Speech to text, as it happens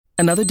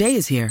Another day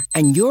is here,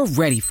 and you're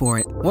ready for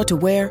it. What to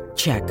wear?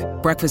 Check.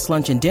 Breakfast,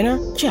 lunch, and dinner?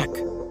 Check.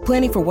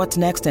 Planning for what's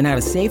next and how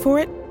to save for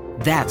it?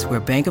 That's where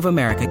Bank of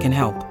America can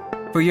help.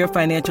 For your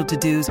financial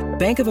to-dos,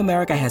 Bank of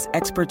America has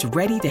experts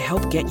ready to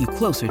help get you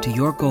closer to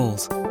your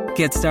goals.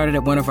 Get started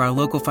at one of our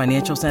local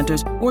financial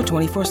centers or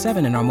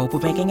 24/7 in our mobile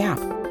banking app.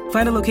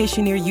 Find a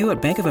location near you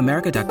at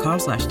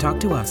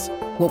bankofamerica.com/talktous.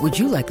 What would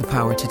you like the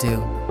power to do?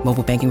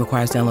 Mobile banking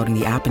requires downloading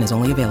the app and is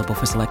only available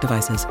for select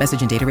devices.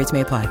 Message and data rates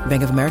may apply.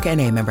 Bank of America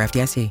N.A., member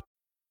FDIC.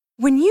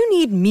 When you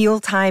need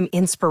mealtime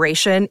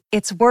inspiration,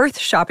 it's worth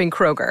shopping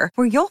Kroger,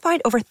 where you'll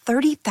find over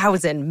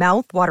 30,000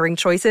 mouth-watering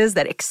choices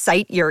that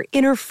excite your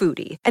inner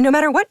foodie. And no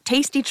matter what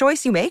tasty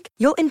choice you make,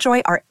 you'll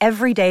enjoy our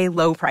everyday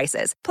low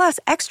prices, plus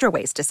extra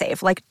ways to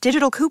save, like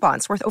digital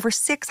coupons worth over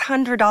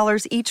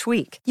 $600 each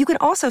week. You can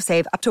also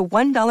save up to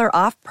 $1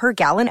 off per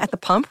gallon at the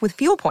pump with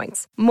fuel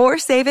points. More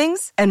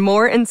savings and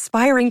more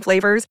inspiring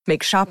flavors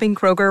make shopping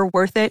Kroger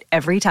worth it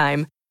every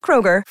time.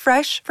 Kroger,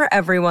 fresh for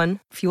everyone.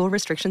 Fuel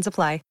restrictions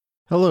apply.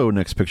 Hello,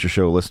 Next Picture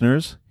Show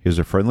listeners. Here's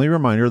a friendly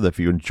reminder that if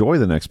you enjoy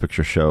the Next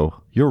Picture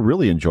Show, you'll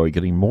really enjoy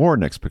getting more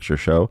Next Picture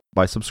Show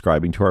by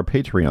subscribing to our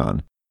Patreon.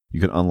 You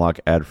can unlock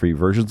ad-free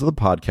versions of the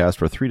podcast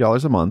for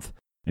 $3 a month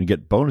and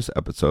get bonus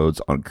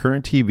episodes on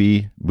current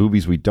TV,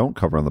 movies we don't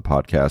cover on the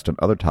podcast, and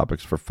other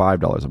topics for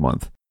 $5 a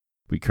month.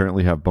 We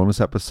currently have bonus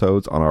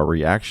episodes on our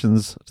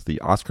reactions to the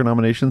Oscar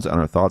nominations and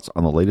our thoughts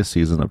on the latest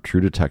season of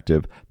True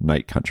Detective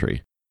Night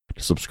Country.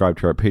 To subscribe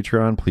to our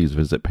Patreon, please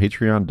visit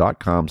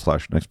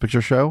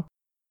patreon.com/nextpictureshow.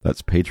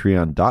 That's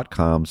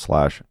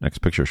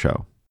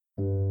patreon.com/nextpictureshow.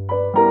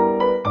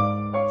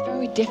 It's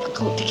very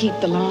difficult to keep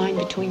the line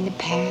between the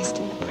past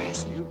and the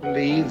present. You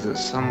believe that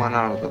someone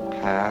out of the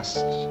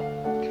past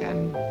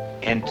can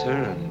enter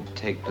and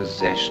take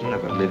possession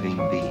of a living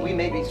being? We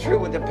may be through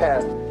with the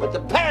past, but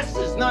the past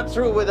is not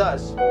through with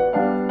us.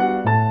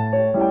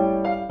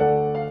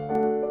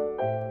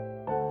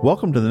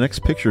 Welcome to the Next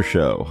Picture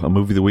Show, a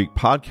Movie of the Week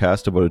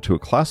podcast devoted to a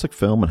classic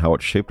film and how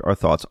it shaped our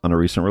thoughts on a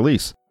recent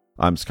release.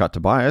 I'm Scott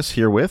Tobias,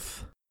 here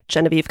with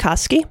Genevieve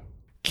Koski,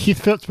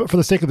 Keith Phipps, but for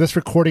the sake of this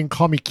recording,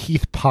 call me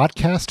Keith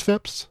Podcast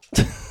Phipps.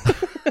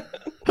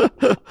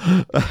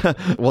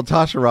 Well,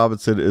 Tasha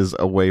Robinson is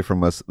away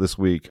from us this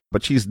week,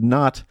 but she's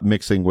not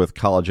mixing with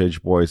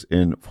college-age boys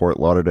in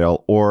Fort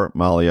Lauderdale or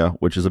Malia,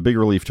 which is a big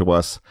relief to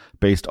us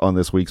based on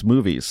this week's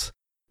movies.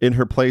 In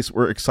her place,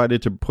 we're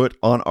excited to put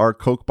on our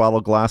Coke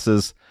bottle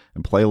glasses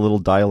and play a little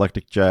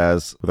dialectic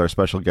jazz with our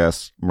special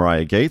guest,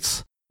 Mariah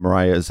Gates.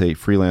 Mariah is a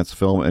freelance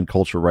film and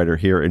culture writer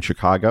here in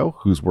Chicago,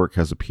 whose work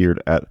has appeared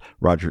at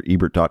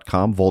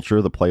RogerEbert.com,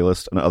 Vulture, The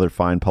Playlist, and other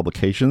fine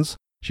publications.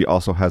 She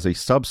also has a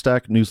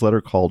Substack newsletter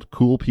called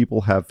Cool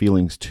People Have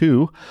Feelings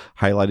Too,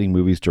 highlighting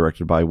movies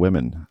directed by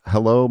women.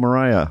 Hello,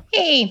 Mariah.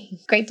 Hey,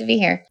 great to be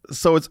here.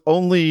 So it's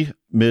only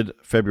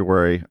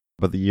mid-February,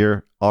 but the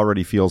year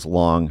already feels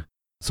long.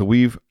 So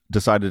we've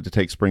decided to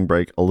take spring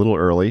break a little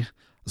early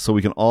so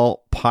we can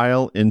all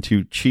pile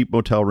into cheap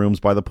motel rooms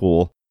by the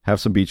pool, have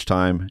some beach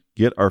time,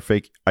 get our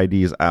fake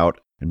IDs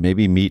out, and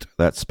maybe meet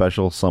that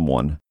special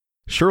someone.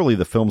 Surely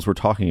the films we're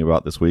talking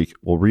about this week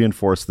will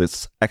reinforce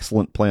this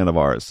excellent plan of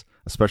ours,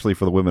 especially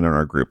for the women in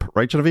our group.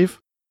 Right, Genevieve?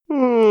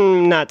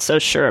 Not so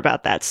sure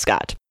about that,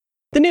 Scott.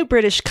 The new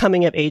British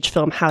coming-of-age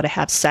film How to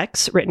Have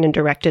Sex, written and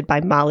directed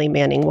by Molly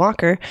Manning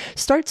Walker,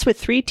 starts with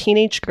 3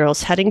 teenage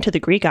girls heading to the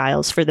Greek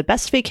Isles for the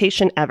best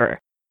vacation ever.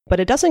 But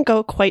it doesn't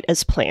go quite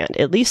as planned,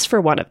 at least for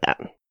one of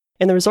them.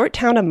 In the resort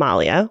town of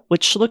Malia,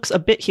 which looks a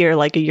bit here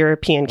like a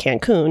European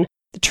Cancun,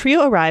 the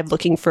trio arrive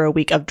looking for a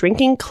week of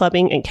drinking,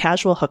 clubbing, and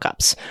casual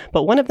hookups,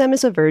 but one of them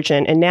is a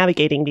virgin, and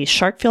navigating these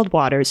shark-filled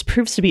waters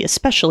proves to be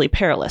especially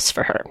perilous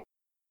for her.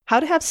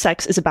 How to Have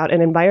Sex is about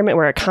an environment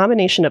where a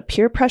combination of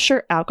peer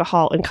pressure,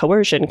 alcohol, and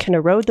coercion can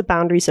erode the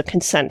boundaries of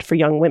consent for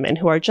young women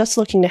who are just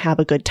looking to have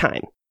a good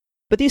time.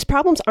 But these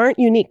problems aren't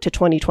unique to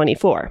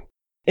 2024.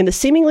 In the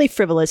seemingly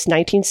frivolous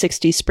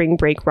 1960s spring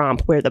break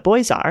romp Where the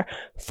Boys Are,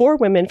 4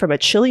 women from a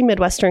chilly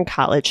Midwestern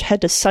college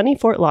head to sunny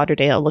Fort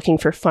Lauderdale looking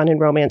for fun and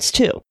romance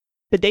too.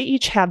 But they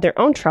each have their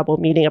own trouble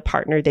meeting a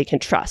partner they can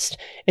trust,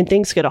 and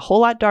things get a whole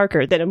lot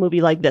darker than a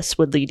movie like this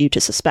would lead you to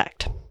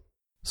suspect.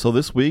 So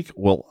this week,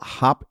 we'll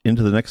hop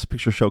into the Next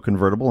Picture Show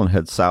convertible and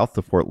head south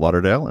to Fort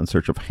Lauderdale in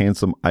search of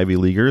handsome Ivy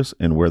Leaguers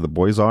and Where the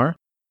Boys Are.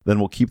 Then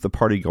we'll keep the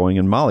party going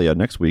in Malia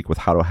next week with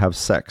How to Have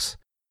Sex.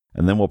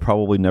 And then we'll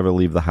probably never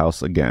leave the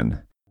house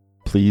again.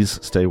 Please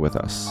stay with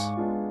us.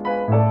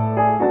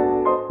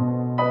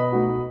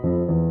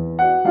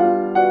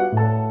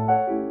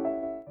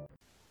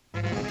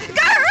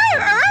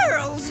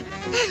 Girls!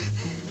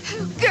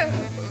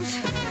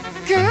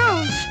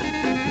 Girls!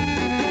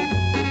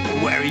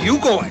 Where are you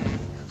going?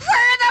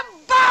 Where the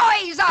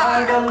boys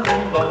are!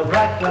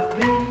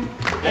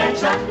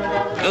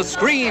 The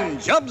screen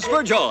jumps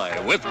for joy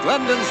with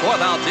Glendon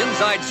Swarthout's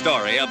inside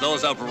story of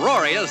those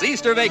uproarious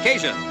Easter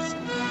vacations.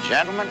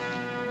 Gentlemen,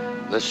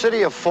 the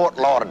city of Fort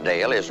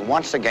Lauderdale is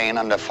once again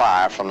under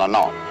fire from the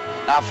north.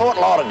 Now, Fort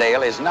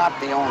Lauderdale is not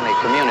the only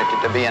community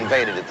to be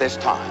invaded at this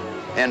time.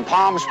 In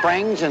Palm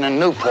Springs and in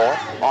Newport,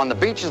 on the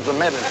beaches of the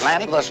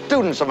Mid-Atlantic, the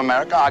students of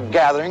America are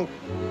gathering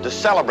to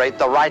celebrate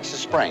the rites of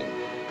spring.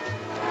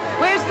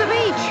 Where's the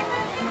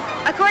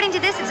beach? According to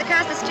this, it's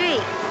across the street.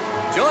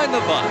 Join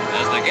the fun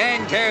as the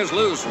gang tears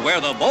loose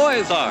where the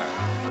boys are.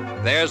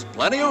 There's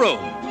plenty of room,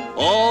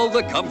 all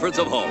the comforts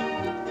of home.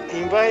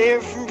 Anybody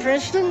here from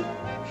Princeton?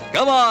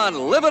 Come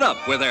on, live it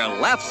up with their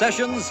laugh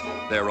sessions,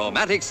 their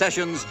romantic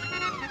sessions,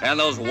 and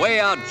those way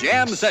out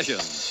jam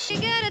sessions.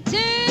 You gotta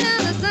turn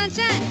on the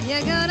sunshine,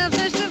 you gotta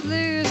push the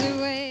blues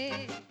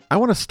away. I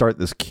want to start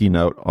this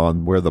keynote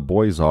on Where the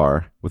Boys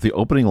Are with the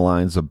opening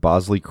lines of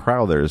Bosley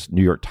Crowther's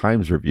New York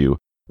Times review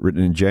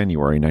written in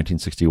January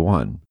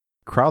 1961.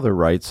 Crowther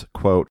writes,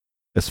 quote,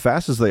 "As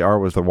fast as they are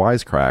with the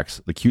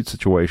wisecracks, the cute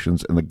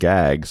situations, and the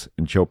gags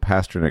in Joe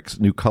Pasternak's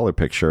new color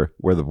picture,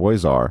 Where the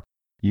Boys Are,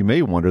 you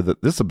may wonder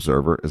that this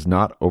observer is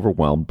not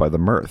overwhelmed by the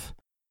mirth.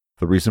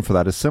 The reason for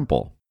that is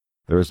simple.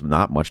 There is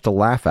not much to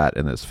laugh at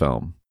in this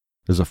film.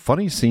 There's a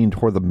funny scene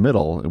toward the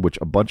middle in which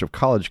a bunch of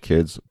college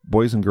kids,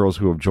 boys and girls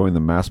who have joined the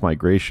mass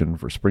migration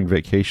for spring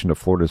vacation to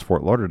Florida's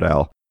Fort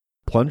Lauderdale,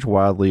 plunge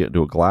wildly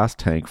into a glass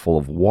tank full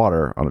of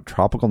water on a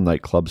tropical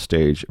nightclub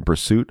stage in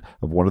pursuit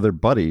of one of their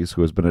buddies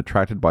who has been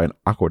attracted by an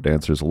aqua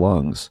dancer's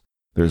lungs.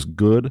 There's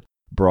good,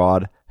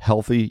 broad,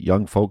 healthy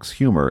young folks'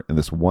 humor in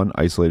this one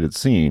isolated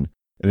scene,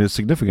 and it is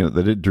significant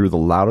that it drew the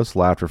loudest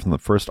laughter from the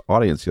first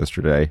audience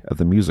yesterday at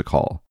the music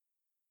hall.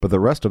 But the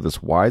rest of this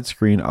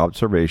widescreen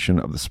observation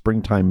of the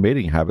springtime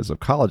mating habits of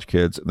college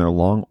kids in their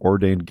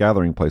long-ordained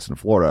gathering place in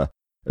Florida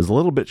is a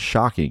little bit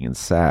shocking and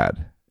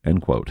sad."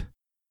 End quote.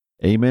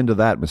 Amen to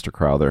that, Mr.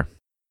 Crowther.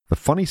 The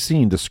funny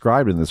scene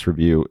described in this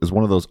review is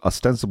one of those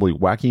ostensibly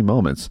wacky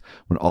moments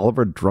when all of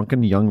our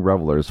drunken young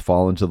revelers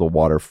fall into the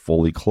water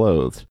fully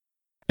clothed.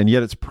 And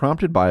yet it's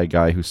prompted by a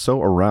guy who's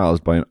so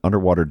aroused by an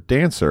underwater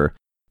dancer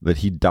that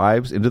he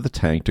dives into the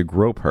tank to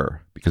grope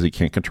her because he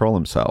can't control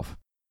himself.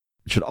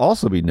 It should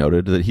also be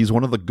noted that he's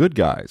one of the good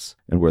guys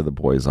in Where the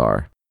Boys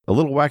Are. A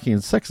little wacky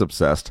and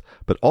sex-obsessed,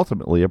 but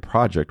ultimately a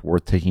project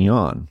worth taking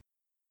on.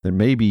 There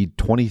may be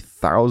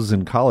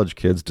 20,000 college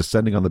kids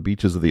descending on the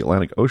beaches of the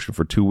Atlantic Ocean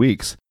for 2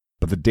 weeks,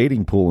 but the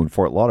dating pool in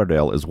Fort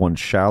Lauderdale is one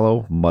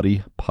shallow,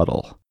 muddy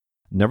puddle.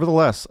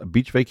 Nevertheless, a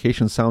beach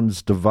vacation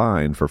sounds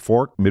divine for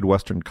 4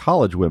 Midwestern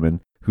college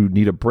women who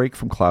need a break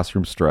from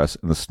classroom stress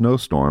in the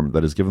snowstorm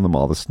that has given them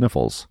all the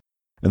sniffles.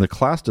 In the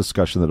class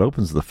discussion that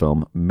opens the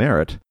film,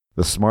 Merritt,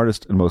 the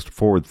smartest and most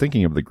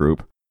forward-thinking of the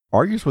group,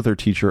 argues with her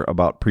teacher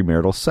about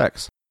premarital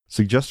sex,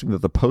 suggesting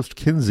that the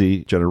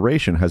post-Kinsey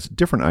generation has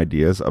different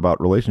ideas about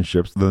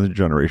relationships than the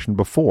generation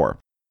before.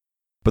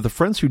 But the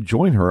friends who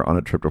join her on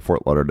a trip to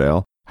Fort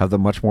Lauderdale have the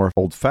much more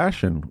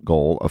old-fashioned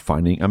goal of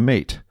finding a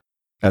mate.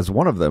 As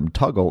one of them,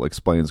 Tuggle,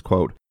 explains,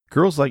 quote,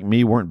 "Girls like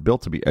me weren't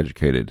built to be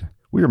educated.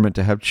 We were meant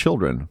to have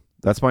children.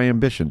 That's my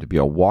ambition, to be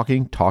a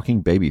walking,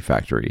 talking baby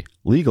factory.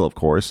 Legal, of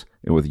course,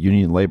 and with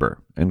union labor."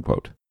 End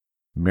quote.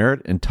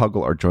 Merritt and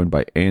Tuggle are joined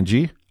by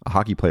Angie, a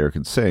hockey player who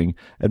can sing,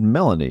 and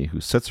Melanie,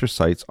 who sets her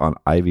sights on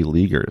Ivy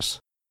Leaguers.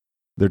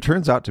 There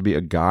turns out to be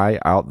a guy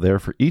out there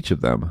for each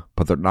of them,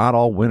 but they're not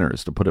all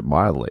winners, to put it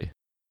mildly.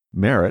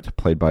 Merritt,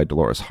 played by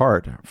Dolores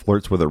Hart,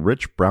 flirts with a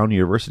rich Brown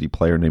University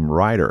player named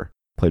Ryder,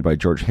 played by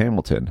George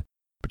Hamilton,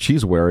 but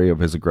she's wary of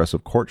his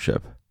aggressive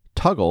courtship.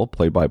 Tuggle,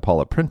 played by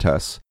Paula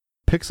Prentiss,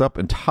 picks up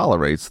and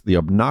tolerates the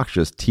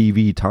obnoxious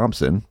T.V.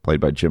 Thompson, played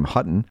by Jim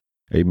Hutton,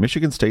 a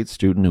Michigan State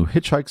student who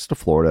hitchhikes to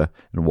Florida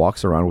and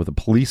walks around with a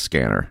police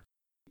scanner.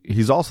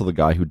 He's also the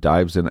guy who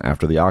dives in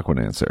after the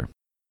Aquadancer.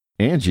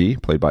 Angie,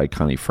 played by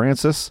Connie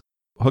Francis,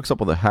 hooks up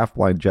with a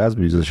half-blind jazz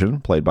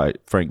musician, played by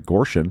Frank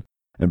Gorshin,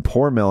 and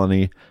poor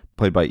Melanie,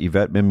 played by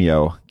Yvette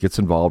Mimieux, gets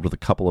involved with a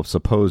couple of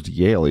supposed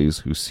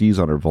Yaleys who seize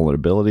on her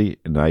vulnerability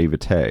and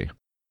naivete.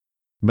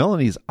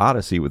 Melanie's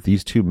odyssey with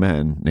these two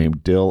men,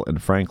 named Dill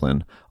and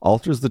Franklin,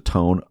 alters the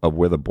tone of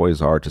Where the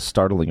Boys Are to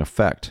startling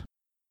effect.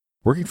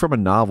 Working from a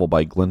novel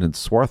by Glendon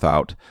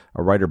Swarthout,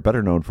 a writer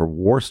better known for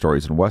war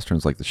stories and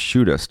westerns like The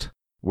Shootist,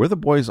 Where the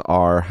Boys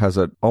Are has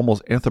an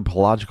almost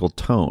anthropological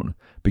tone,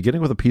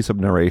 beginning with a piece of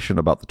narration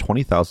about the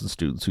 20,000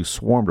 students who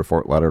swarm to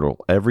Fort Lauderdale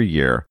every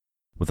year,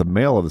 with the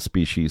male of the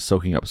species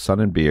soaking up sun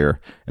and beer,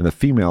 and the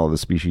female of the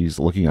species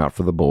looking out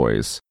for the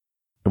boys.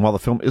 And while the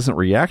film isn't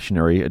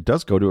reactionary, it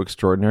does go to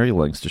extraordinary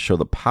lengths to show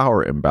the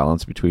power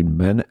imbalance between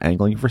men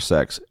angling for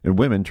sex and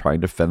women trying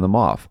to fend them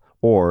off,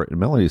 or, in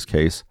Melanie's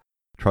case,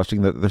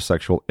 trusting that their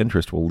sexual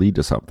interest will lead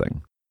to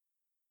something.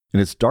 In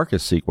its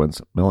darkest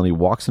sequence, Melanie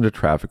walks into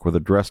traffic with her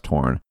dress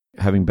torn,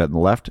 having been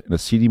left in a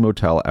seedy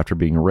motel after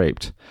being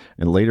raped,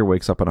 and later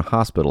wakes up in a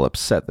hospital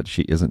upset that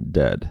she isn't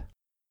dead.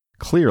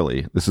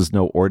 Clearly, this is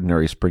no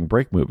ordinary spring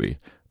break movie,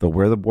 though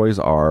Where the Boys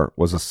Are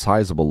was a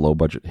sizable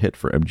low-budget hit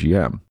for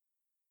MGM.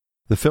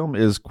 The film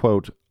is,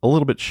 quote, a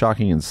little bit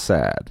shocking and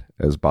sad,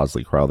 as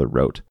Bosley Crowther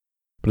wrote,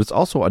 but it's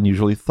also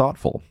unusually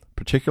thoughtful,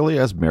 particularly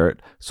as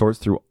Merritt sorts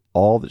through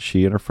all that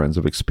she and her friends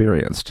have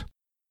experienced.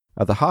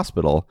 At the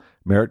hospital,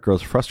 Merritt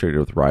grows frustrated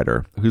with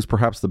Ryder, who's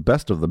perhaps the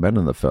best of the men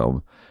in the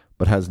film,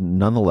 but has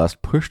nonetheless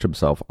pushed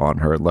himself on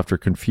her and left her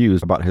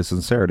confused about his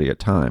sincerity at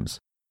times.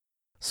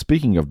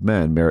 Speaking of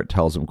men, Merritt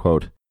tells him,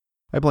 quote,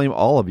 "I blame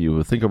all of you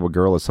who think of a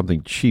girl as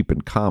something cheap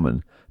and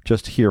common,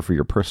 just here for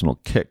your personal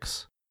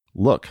kicks.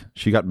 Look,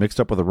 she got mixed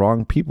up with the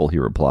wrong people," he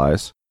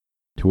replies.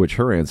 To which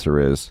her answer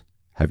is,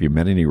 "Have you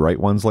met any right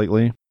ones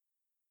lately?"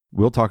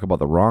 We'll talk about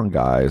the wrong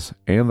guys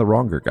and the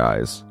wronger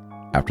guys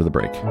after the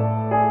break.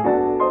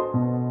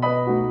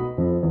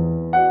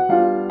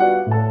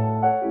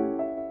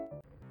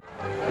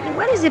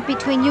 What is it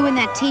between you and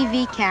that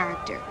TV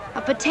character?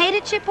 A potato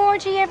chip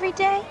orgy every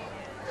day?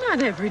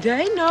 Not every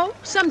day, no.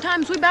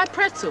 Sometimes we buy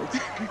pretzels.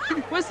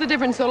 What's the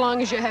difference so long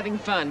as you're having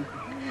fun?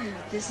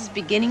 This is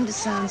beginning to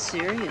sound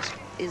serious,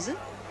 is it?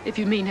 If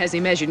you mean has he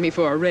measured me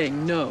for a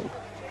ring, no.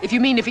 If you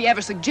mean if he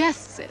ever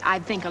suggests it,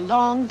 I'd think a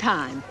long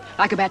time.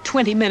 Like about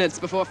 20 minutes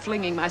before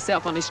flinging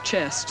myself on his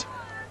chest.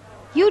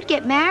 You'd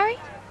get married?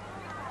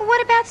 Well,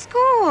 what about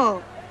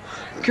school?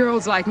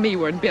 Girls like me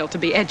weren't built to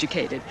be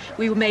educated.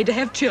 We were made to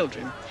have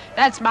children.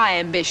 That's my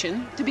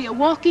ambition, to be a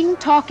walking,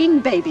 talking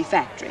baby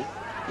factory.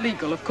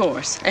 Legal, of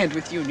course, and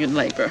with union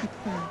labor.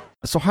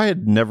 So I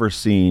had never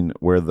seen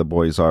Where the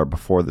Boys Are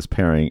before this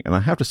pairing, and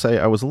I have to say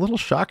I was a little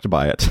shocked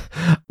by it.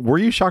 Were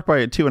you shocked by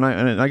it too? And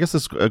I guess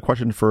this is a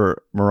question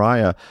for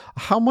Mariah.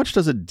 How much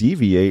does it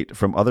deviate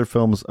from other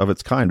films of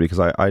its kind? Because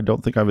I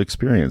don't think I've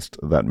experienced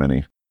that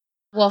many.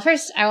 Well,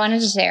 first, I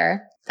wanted to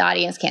share, the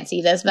audience can't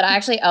see this, but I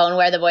actually own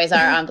Where the Boys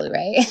Are on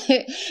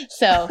Blu-ray.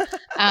 So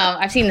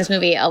I've seen this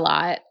movie a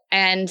lot.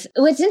 And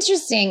what's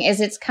interesting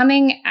is it's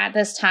coming at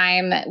this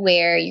time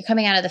where you're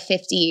coming out of the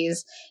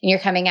 50s and you're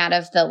coming out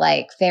of the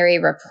like very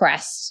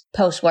repressed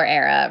post-war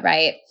era,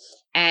 right?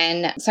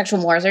 And sexual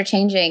mores are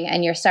changing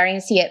and you're starting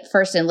to see it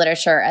first in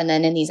literature and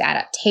then in these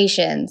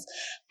adaptations.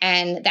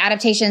 And the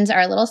adaptations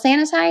are a little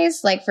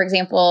sanitized. Like, for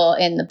example,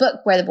 in the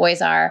book Where the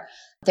Boys Are,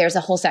 there's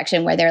a whole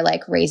section where they're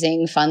like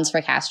raising funds for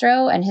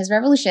Castro and his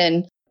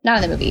revolution. Not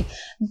in the movie,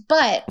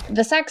 but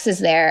the sex is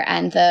there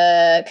and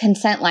the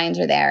consent lines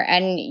are there.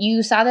 And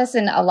you saw this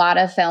in a lot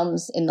of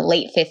films in the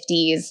late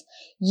 50s,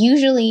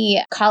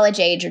 usually college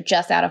age or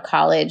just out of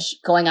college,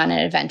 going on an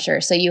adventure.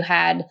 So you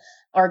had,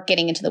 or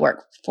getting into the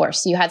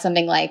workforce. So you had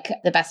something like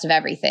The Best of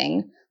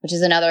Everything, which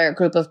is another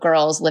group of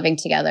girls living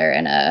together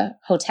in a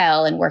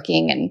hotel and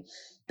working, and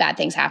bad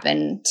things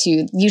happen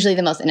to usually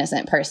the most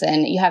innocent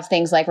person. You have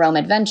things like Rome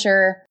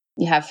Adventure.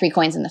 You have Three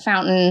Coins in the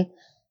Fountain.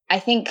 I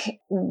think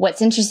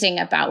what's interesting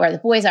about Where the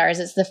Boys Are is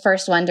it's the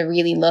first one to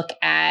really look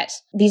at,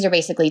 these are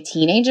basically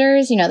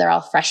teenagers, you know, they're all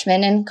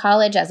freshmen in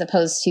college, as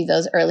opposed to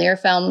those earlier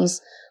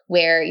films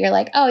where you're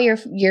like, oh, you're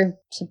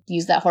to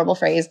use that horrible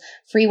phrase,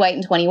 free, white,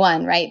 and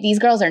 21, right? These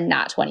girls are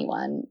not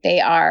 21. They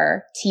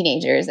are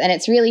teenagers. And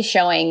it's really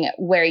showing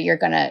where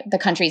the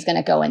country's going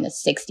to go in the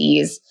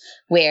 60s,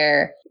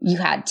 where you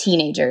had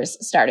teenagers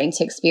starting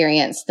to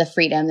experience the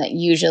freedom that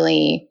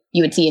usually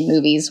you would see in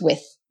movies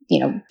with,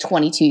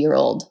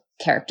 22-year-old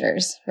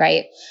characters,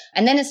 right?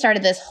 And then it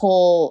started this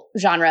whole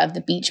genre of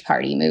the beach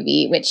party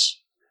movie, which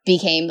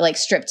became like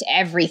stripped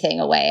everything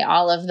away,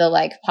 all of the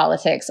like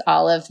politics,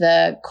 all of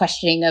the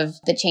questioning of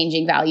the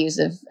changing values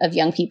of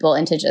young people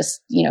into just,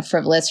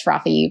 frivolous,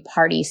 frothy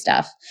party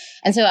stuff.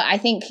 And so I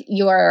think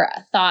your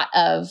thought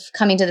of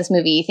coming to this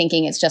movie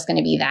thinking it's just going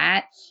to be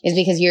that is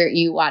because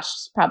you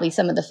watched probably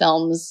some of the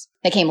films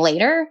that came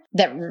later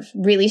that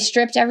really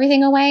stripped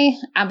everything away.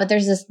 But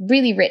there's this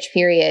really rich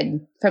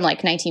period from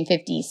like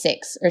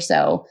 1956 or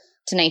so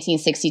to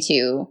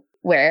 1962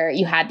 where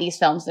you had these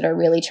films that are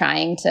really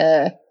trying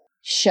to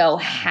show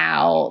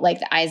how like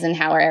the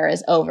Eisenhower era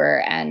is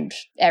over and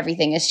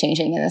everything is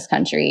changing in this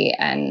country.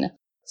 And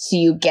so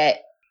you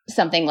get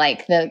something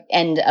like the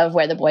end of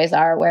Where the Boys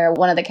Are, where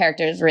one of the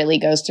characters really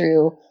goes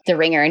through the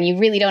ringer, and you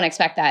really don't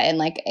expect that in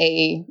like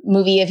a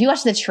movie. If you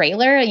watch the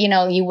trailer,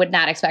 you would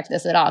not expect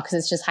this at all because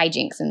it's just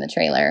hijinks in the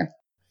trailer.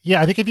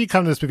 Yeah, I think if you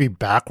come to this movie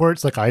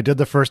backwards, like I did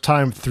the first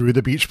time through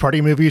the beach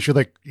party movies, you're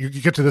like, you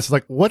get to this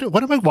like, what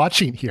am I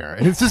watching here?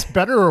 And is this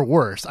better or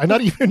worse? I'm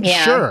not even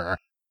sure.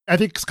 I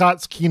think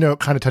Scott's keynote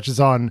kind of touches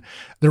on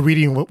the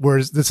reading,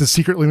 where this is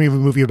secretly a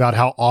movie about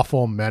how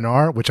awful men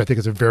are, which I think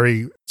is a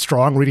very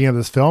strong reading of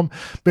this film.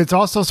 But it's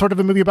also sort of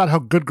a movie about how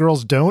good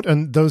girls don't,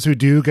 and those who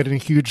do get in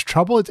huge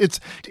trouble. It's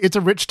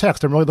a rich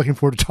text. I'm really looking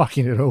forward to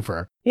talking it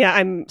over. Yeah,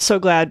 I'm so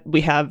glad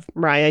we have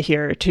Mariah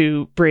here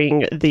to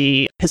bring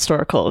the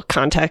historical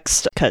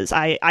context, because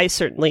I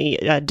certainly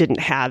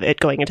didn't have it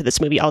going into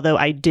this movie, although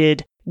I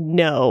did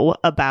know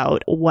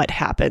about what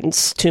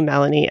happens to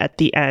Melanie at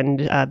the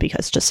end,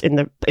 because just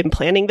in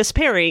planning this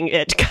pairing,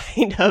 it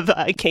kind of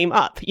came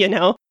up,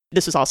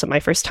 This was also my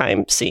first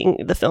time seeing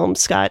the film,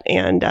 Scott,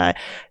 and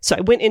so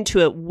I went into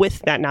it with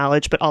that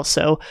knowledge, but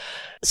also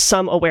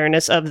some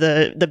awareness of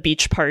the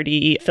beach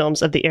party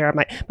films of the era.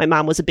 My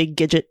mom was a big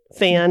Gidget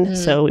fan,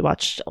 so we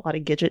watched a lot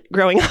of Gidget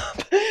growing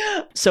up.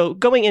 So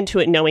going into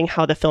it knowing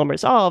how the film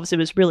resolves, it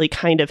was really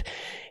kind of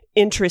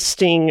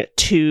interesting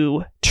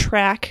to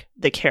track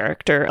the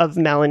character of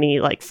Melanie,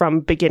 like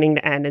from beginning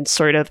to end, and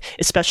sort of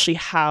especially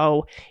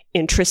how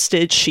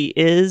interested she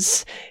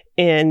is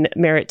in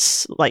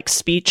Merritt's like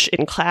speech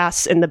in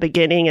class in the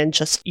beginning, and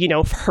just, you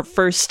know, her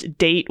first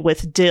date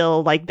with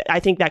Dill, like I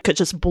think that could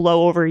just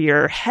blow over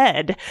your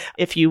head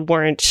if you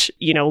weren't,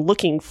 you know,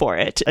 looking for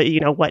it, you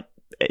know, what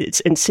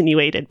it's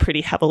insinuated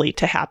pretty heavily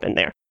to happen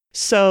there.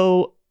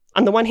 So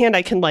on the one hand,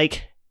 I can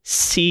like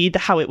see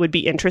how it would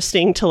be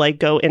interesting to like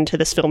go into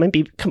this film and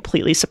be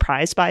completely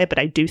surprised by it. But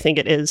I do think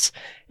it is,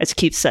 as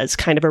Keith says,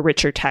 kind of a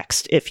richer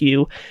text if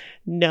you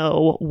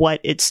know what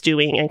it's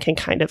doing and can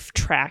kind of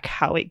track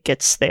how it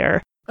gets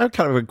there. I have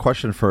kind of a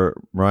question for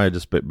Mariah,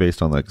 just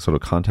based on the sort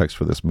of context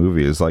for this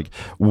movie, is like,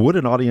 would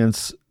an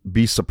audience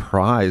be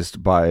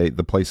surprised by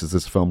the places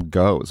this film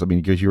goes? I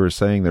mean, because you were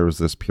saying there was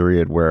this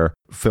period where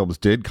films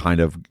did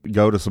kind of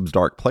go to some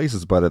dark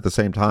places, but at the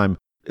same time,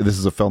 this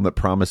is a film that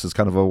promises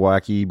kind of a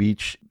wacky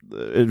beach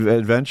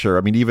adventure.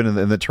 I mean, even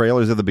in the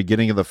trailers at the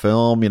beginning of the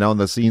film, you know, in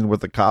the scene with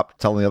the cop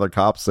telling the other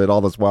cops that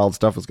all this wild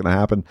stuff was going to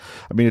happen.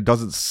 I mean, it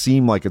doesn't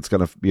seem like it's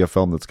going to be a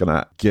film that's going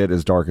to get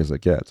as dark as it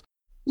gets.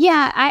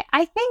 Yeah,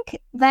 I think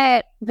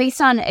that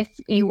based on, if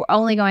you were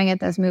only going at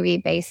this movie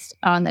based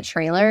on the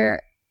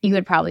trailer, you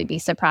would probably be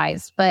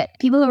surprised. But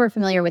people who were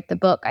familiar with the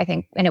book, I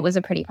think, and it was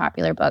a pretty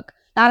popular book,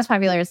 not as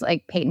popular as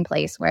like Peyton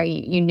Place, where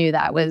you knew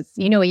that was,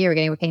 you know what you were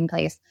getting with Peyton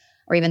Place,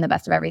 or even The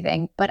Best of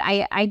Everything. But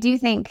I do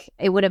think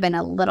it would have been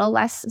a little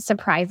less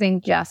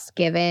surprising, just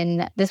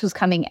given this was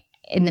coming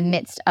in the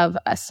midst of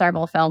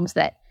several films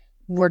that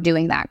were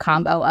doing that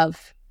combo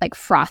of like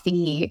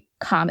frothy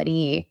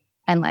comedy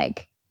and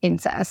like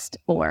incest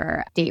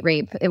or date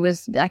rape. It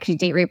was actually,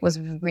 date rape was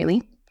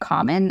really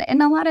common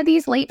in a lot of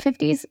these late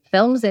 50s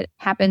films. It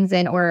happens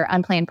in, or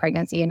unplanned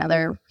pregnancy,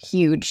 another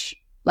huge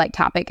like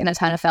topic in a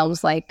ton of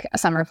films, like A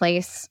Summer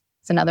Place.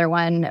 It's another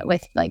one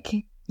with like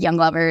young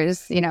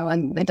lovers, you know,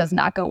 and it does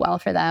not go well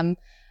for them.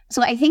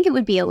 So I think it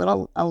would be a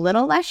little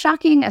less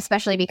shocking,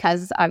 especially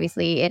because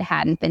obviously it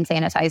hadn't been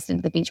sanitized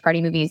into the Beach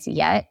Party movies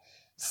yet.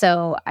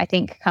 So I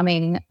think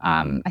coming,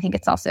 I think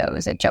it's also,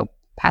 is it Joe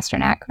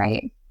Pasternak,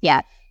 right?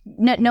 Yeah.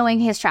 Knowing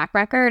his track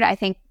record, I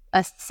think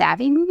a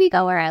savvy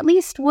moviegoer at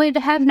least would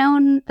have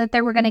known that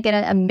they were going to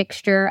get a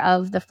mixture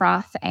of the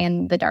froth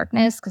and the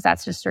darkness, because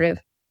that's just sort of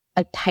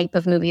a type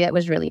of movie that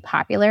was really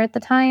popular at the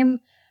time.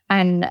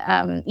 And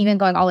even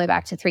going all the way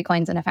back to Three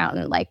Coins and a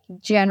Fountain, like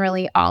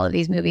generally all of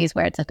these movies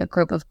where it's like a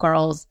group of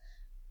girls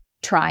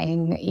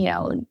trying, you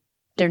know,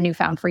 their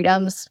newfound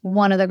freedoms,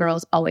 one of the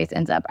girls always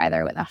ends up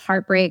either with a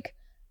heartbreak,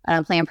 an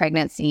unplanned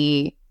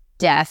pregnancy,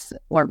 death,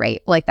 or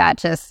rape. Like that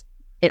just,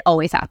 it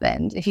always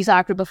happened. If you saw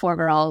a group of four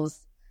girls,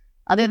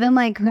 other than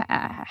like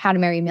How to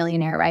Marry a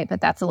Millionaire, right?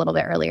 But that's a little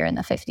bit earlier in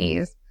the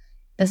 50s.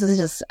 This is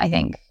just, I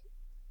think,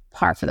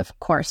 par for the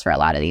course for a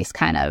lot of these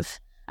kind of,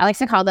 I like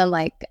to call them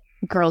like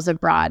girls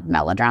abroad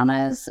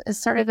melodramas,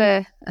 is sort of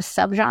a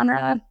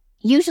subgenre.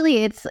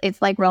 Usually it's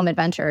like Rome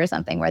Adventure or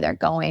something where they're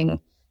going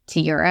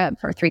to Europe,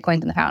 or Three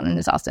Coins in the Fountain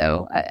is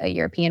also a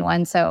European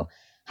one. So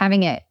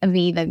having it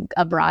be the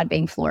abroad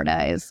being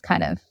Florida is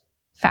kind of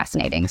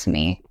fascinating to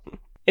me.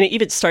 And it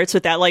even starts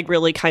with that like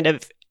really kind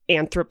of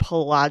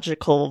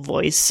anthropological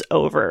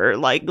voiceover,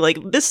 like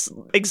this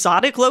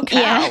exotic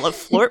locale of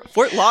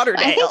Fort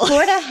Lauderdale. I think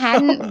Florida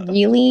hadn't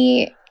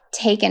really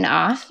taken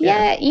off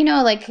yet, you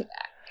know, like.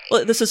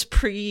 Well, this is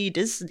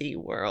pre-Disney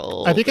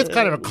World. I think it's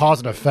kind of a cause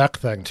and effect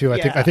thing too.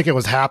 I think it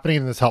was happening,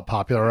 and this helped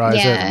popularize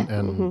it.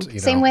 And you know.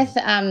 Same with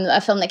a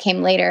film that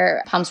came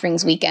later, Palm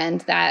Springs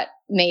Weekend, that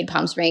made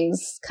Palm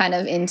Springs kind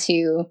of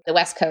into the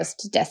West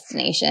Coast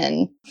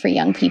destination for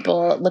young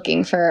people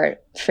looking for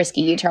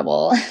frisky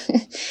trouble.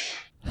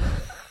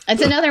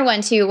 It's another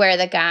one too where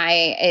the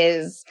guy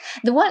is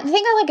the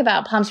thing I like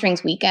about Palm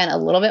Springs Weekend a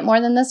little bit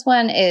more than this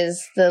one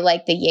is the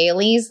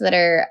Yaleys that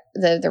are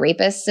the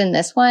rapists in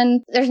this one.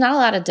 There's not a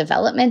lot of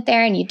development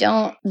there, and you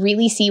don't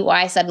really see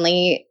why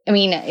suddenly. I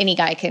mean, any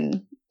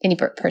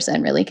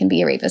person really can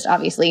be a rapist,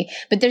 obviously,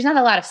 but there's not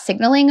a lot of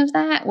signaling of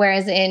that.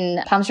 Whereas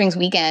in Palm Springs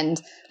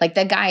Weekend, like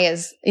the guy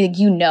is,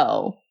 you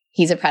know,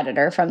 he's a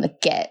predator from the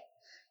get,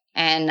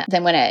 and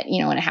then when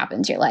it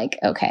happens, you're like,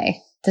 okay,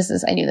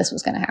 I knew this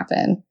was going to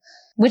happen.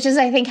 Which is,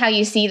 I think, how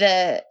you see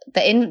the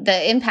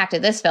impact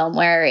of this film,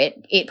 where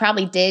it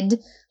probably did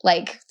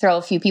like throw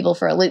a few people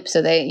for a loop.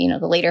 So they, you know,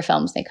 the later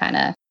films, they kind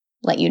of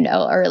let you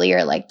know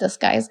earlier, like this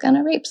guy's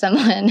gonna rape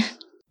someone.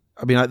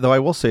 I mean, though I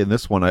will say in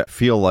this one, I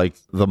feel like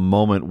the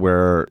moment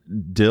where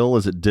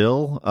Dill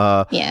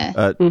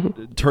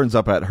turns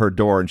up at her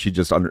door and she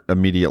just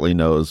immediately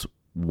knows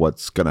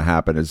what's going to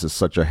happen is just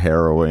such a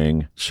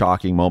harrowing,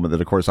 shocking moment that,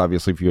 of course,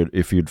 obviously,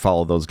 if you'd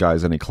followed those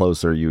guys any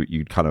closer,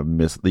 you'd kind of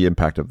miss the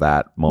impact of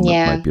that moment.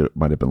 Yeah.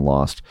 Might have been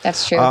lost.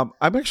 That's true.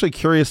 I'm actually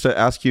curious to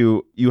ask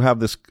you. You have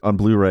this on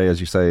Blu-ray, as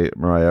you say,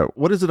 Mariah.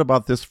 What is it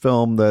about this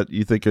film that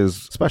you think is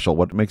special?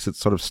 What makes it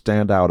sort of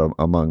stand out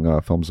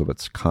among films of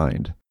its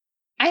kind?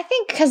 I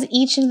think because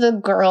each of the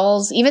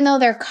girls, even though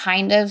they're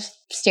kind of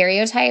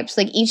stereotypes,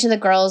 like each of the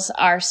girls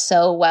are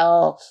so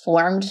well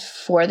formed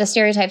for the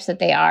stereotypes that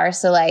they are.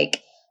 So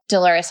like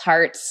Dolores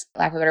Hart's,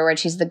 lack of a better word,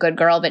 she's the good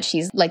girl, but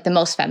she's like the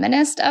most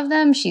feminist of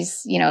them.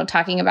 She's, you know,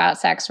 talking about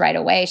sex right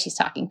away. She's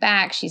talking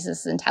back. She's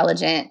this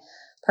intelligent,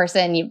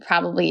 person, you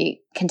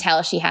probably can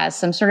tell she has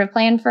some sort of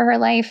plan for her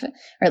life,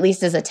 or at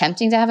least is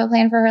attempting to have a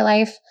plan for her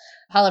life.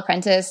 Paula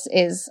Prentice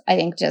is, I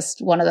think, just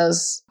one of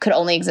those could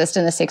only exist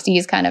in the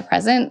 60s kind of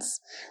presence.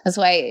 That's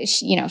why,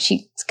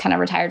 she kind of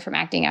retired from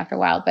acting after a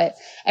while. But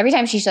every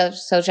time she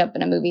shows up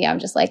in a movie, I'm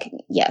just like,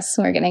 yes,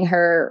 we're getting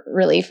her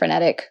really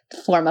frenetic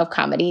form of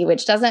comedy,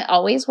 which doesn't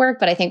always work,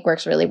 but I think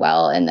works really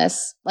well in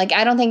this. Like,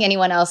 I don't think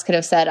anyone else could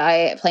have said,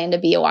 I plan to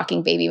be a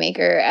walking baby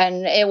maker,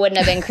 and it wouldn't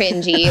have been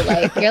cringy.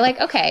 Like, you're like,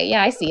 okay,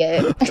 yeah, I see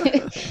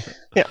it.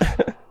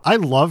 Yeah. I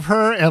love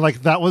her, and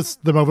like that was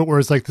the moment where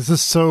it's like, this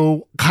is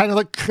so kind of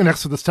like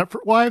connects with the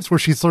Stepford Wives, where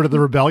she's sort of the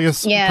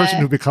rebellious person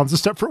who becomes a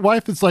Stepford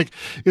wife. It's like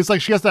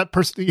she has that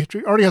person,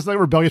 she already has that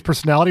rebellious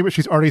personality, but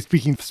she's already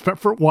speaking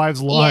Stepford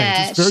Wives lines.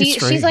 Yeah, it's very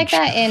strange. She's like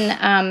that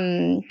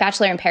in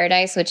Bachelor in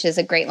Paradise, which is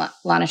a great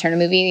Lana Turner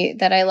movie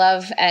that I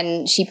love,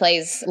 and she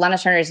plays Lana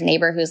Turner's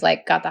neighbor who's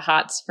like got the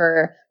hots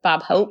for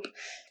Bob Hope,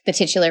 the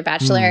titular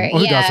bachelor.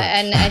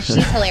 And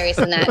she's hilarious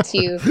in that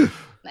too.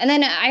 And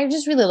then I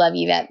just really love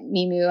Yvette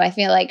Mimieux. I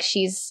feel like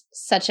she's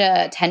such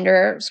a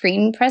tender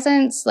screen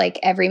presence. Like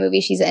every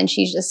movie she's in,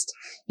 she's just,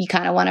 you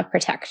kind of want to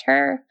protect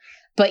her,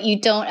 but you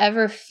don't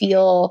ever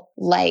feel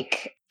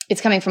like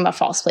it's coming from a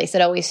false place.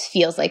 It always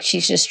feels like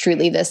she's just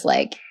truly this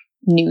like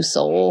new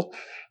soul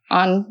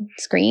on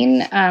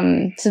screen.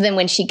 So then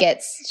when she's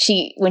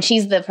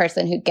the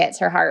person who gets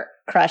her heart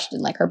crushed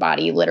and like her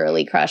body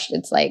literally crushed,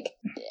 it's like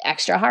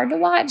extra hard to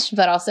watch,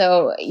 but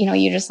also,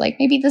 you're just like,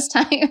 maybe this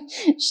time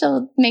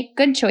she'll make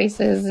good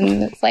choices.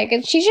 And it's like,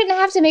 she shouldn't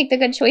have to make the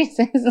good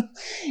choices.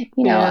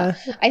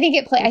 I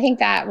think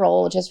that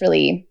role just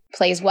really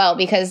plays well,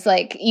 because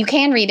like you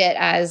can read it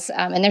as,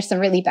 and there's some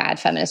really bad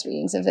feminist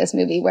readings of this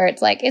movie where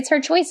it's like, it's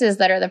her choices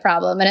that are the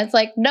problem. And it's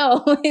like,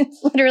 no,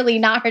 it's literally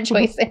not her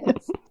choices.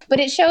 But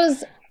it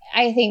shows,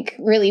 I think,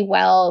 really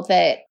well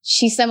that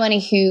she's someone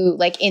who,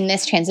 like, in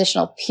this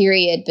transitional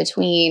period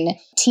between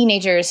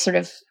teenagers sort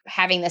of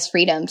having this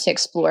freedom to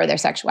explore their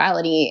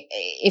sexuality,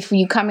 if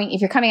you're coming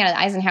out of the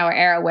Eisenhower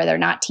era where they're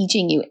not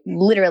teaching you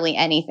literally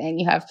anything,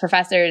 you have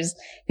professors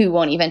who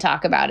won't even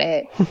talk about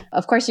it.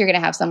 Of course, you're going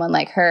to have someone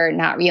like her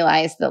not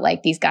realize that,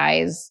 like, these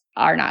guys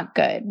are not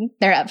good.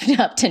 They're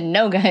up to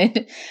no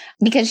good,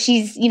 because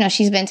she's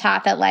been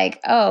taught that, like,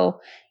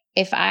 oh,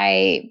 if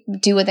I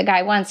do what the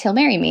guy wants, he'll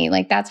marry me.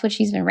 Like, that's what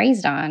she's been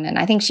raised on. And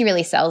I think she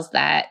really sells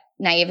that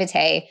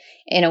naivete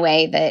in a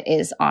way that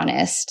is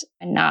honest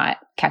and not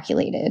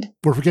calculated.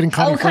 We're forgetting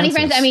Connie Francis. Connie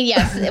Francis. I mean,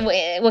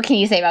 yes. What can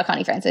you say about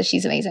Connie Francis?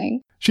 She's amazing.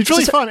 She's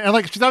really fun. And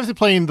like, she's obviously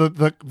playing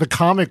the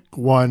comic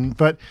one,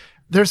 but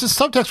there's this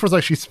subtext where it's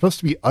like she's supposed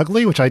to be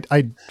ugly, which I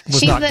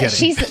was not getting.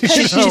 She's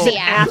the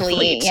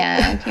athlete.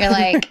 Yeah. You're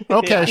like,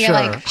 okay, sure.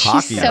 Like,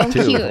 hockey she's so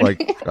too. cute.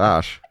 Like,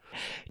 gosh.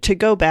 To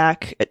go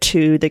back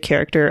to the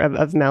character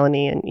of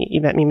Melanie and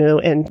Yvette Mimieux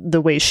and the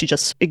way she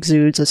just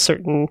exudes a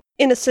certain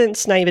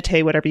innocence,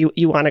 naivete, whatever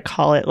you want to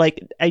call it.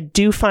 Like, I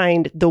do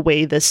find the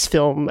way this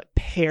film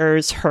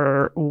pairs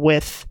her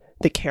with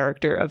the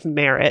character of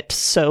Merritt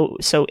so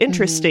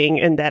interesting,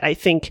 in that I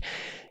think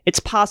it's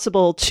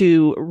possible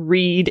to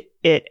read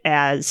it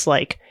as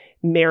like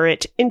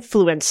Merritt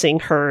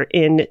influencing her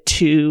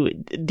into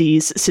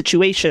these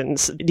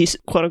situations, these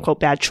quote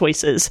unquote bad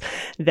choices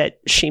that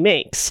she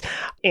makes.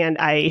 And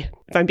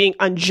if I'm being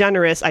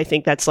ungenerous, I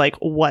think that's like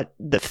what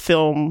the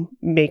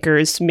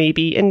filmmakers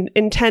maybe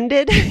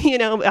intended,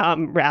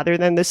 rather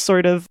than this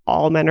sort of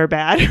all men are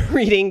bad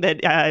reading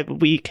that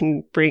we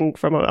can bring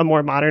from a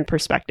more modern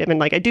perspective. And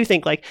like, I do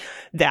think like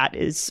that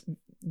is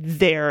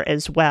there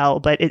as well,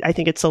 but I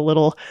think it's a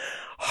little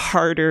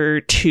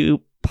harder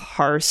to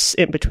parse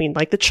in between,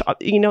 like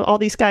all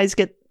these guys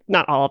get,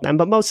 not all of them,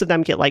 but most of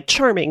them get like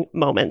charming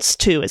moments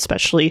too,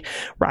 especially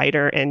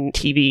Ryder, and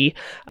TV,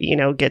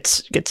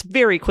 gets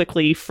very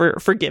quickly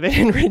forgiven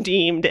and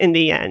redeemed in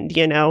the end,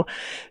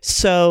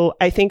 So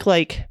I think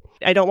like,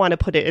 I don't want to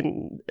put it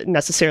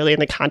necessarily in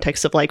the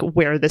context of like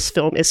where this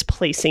film is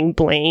placing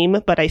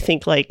blame, but I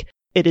think like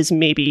it is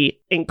maybe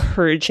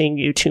encouraging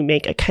you to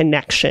make a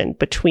connection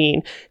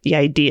between the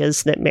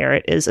ideas that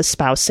Merritt is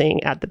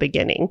espousing at the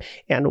beginning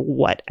and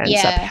what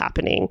ends up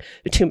happening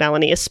to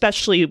Melanie,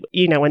 especially,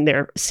 in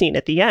their scene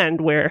at the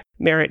end where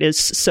Merritt is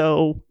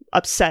so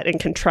upset and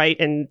contrite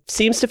and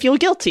seems to feel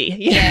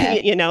guilty.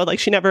 Like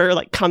she never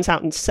like comes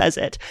out and says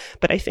it.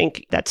 But I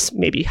think that's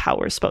maybe how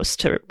we're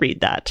supposed to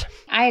read that.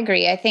 I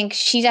agree. I think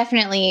she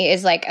definitely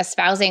is like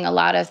espousing a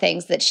lot of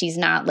things that she's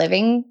not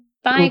living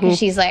by, because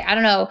she's like, I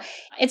don't know,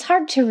 it's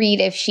hard to read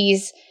if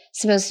she's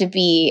supposed to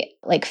be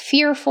like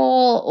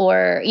fearful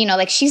or,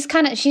 like she's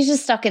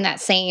just stuck in that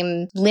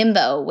same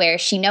limbo where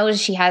she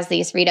knows she has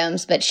these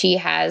freedoms, but she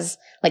has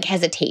like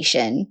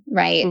hesitation,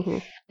 right?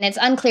 And it's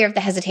unclear if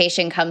the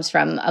hesitation comes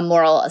from a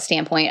moral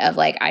standpoint of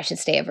like, I should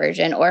stay a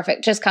virgin, or if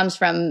it just comes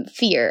from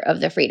fear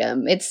of the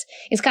freedom. It's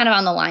kind of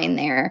on the line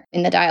there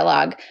in the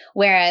dialogue.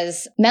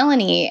 Whereas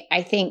Melanie,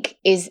 I think,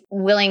 is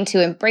willing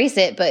to embrace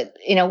it, but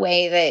in a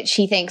way that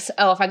she thinks,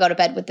 oh, if I go to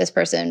bed with this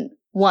person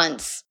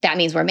once, that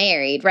means we're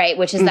married, right?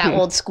 Which is that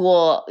old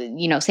school,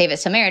 save it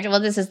to marriage. Well,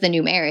 this is the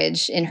new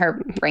marriage in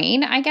her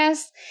brain, I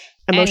guess.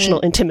 emotional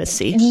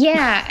intimacy.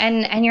 Yeah.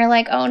 And you're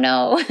like, oh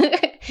no,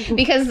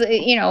 because,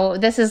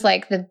 this is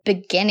like the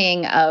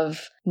beginning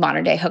of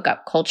modern day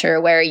hookup culture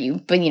where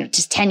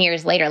just 10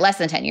 years later, less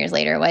than 10 years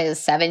later,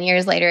 7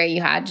 years later,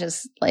 you had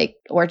just like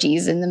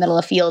orgies in the middle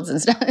of fields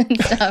and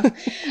stuff.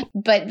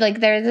 But like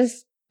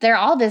they're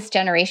all this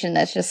generation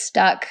that's just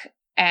stuck.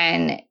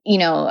 And,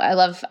 I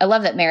love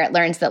that Merritt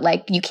learns that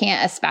like you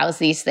can't espouse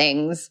these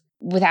things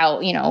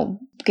without,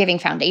 giving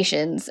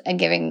foundations and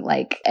giving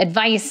like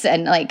advice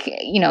and like,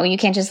 you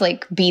can't just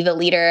like be the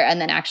leader and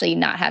then actually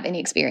not have any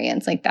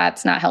experience. Like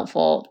that's not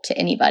helpful to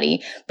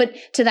anybody. But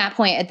to that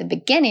point at the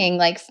beginning,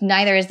 like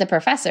neither is the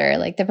professor.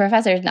 Like the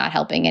professor is not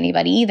helping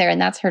anybody either.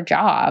 And that's her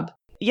job.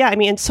 Yeah, I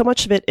mean, and so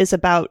much of it is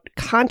about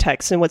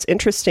context. And what's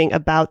interesting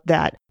about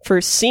that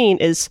first scene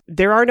is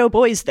there are no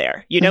boys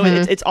there.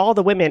 It's all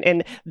the women.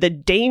 And the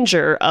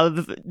danger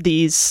of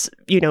these,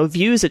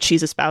 views that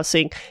she's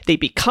espousing, they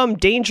become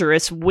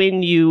dangerous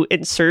when you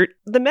insert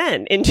the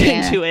men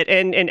into it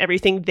and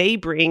everything they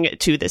bring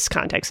to this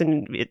context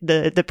and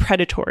the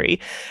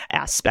predatory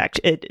aspect.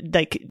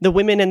 Like the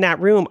women in that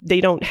room, they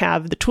don't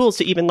have the tools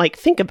to even like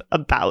think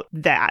about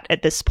that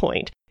at this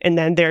point. And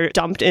then they're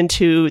dumped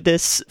into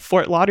this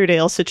Fort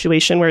Lauderdale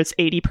situation where it's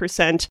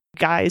 80%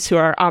 guys who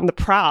are on the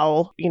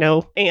prowl,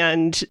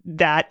 and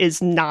that is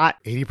not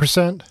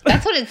 80%.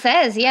 That's what it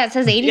says. Yeah, it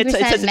says 80% it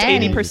says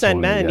men. It's 80%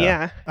 men.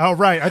 Yeah. Oh,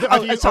 right.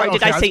 Sorry.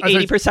 Did I say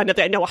 80% of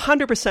that? No,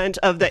 100%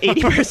 of the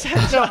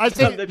 80%. No, I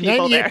think of the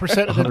people 98%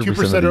 there. of the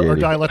 2% are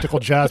dialectical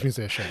jazz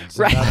musicians.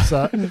 Right.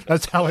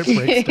 That's how it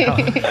breaks down.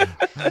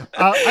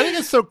 I think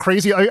it's so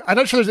crazy. I'm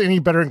not sure there's any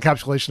better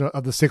encapsulation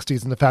of the 60s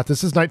than the fact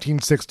this is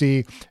 1960.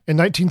 In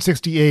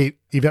 1968,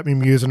 Yvette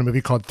Mimieux is in a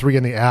movie called Three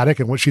in the Attic,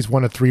 in which she's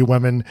one of three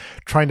women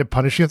trying to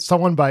punish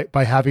someone by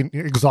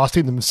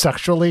exhausting them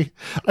sexually.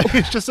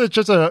 It's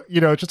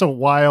just a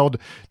wild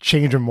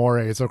change of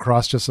mores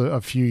across just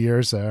a few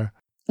years there.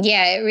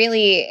 Yeah, it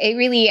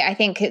really, I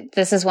think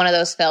this is one of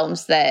those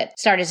films that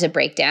started to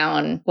break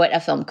down what a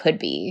film could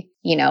be,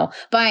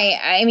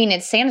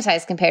 it's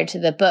sanitized compared to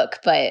the book,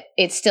 but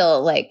it's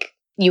still like,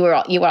 you were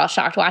all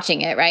shocked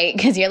watching it, right?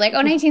 Because you're like,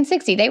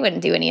 1960, they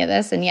wouldn't do any of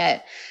this. And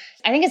yet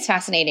I think it's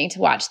fascinating to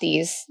watch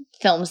these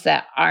films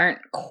that aren't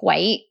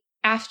quite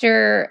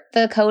after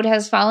the code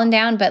has fallen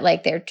down, but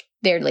like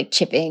they're like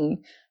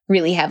chipping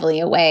really heavily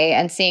away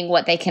and seeing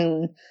what they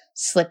can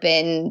slip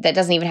in that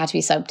doesn't even have to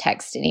be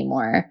subtext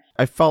anymore.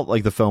 I felt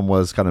like the film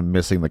was kind of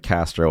missing the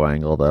Castro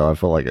angle, though. I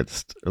feel like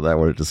that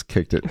would have just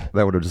kicked it.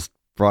 That would have just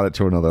brought it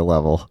to another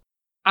level.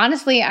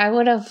 Honestly, I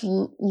would have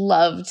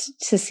loved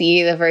to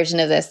see the version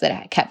of this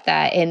that kept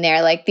that in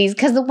there, like these,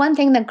 because the one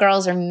thing that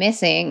girls are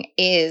missing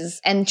is,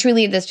 and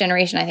truly this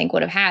generation I think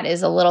would have had,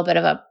 is a little bit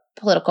of a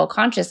political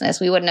consciousness.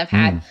 We wouldn't have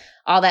had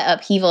all that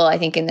upheaval, I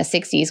think, in the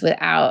 60s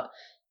without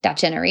that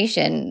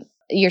generation.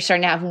 You're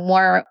starting to have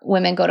more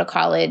women go to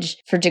college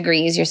for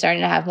degrees. You're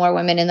starting to have more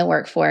women in the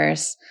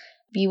workforce.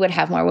 You would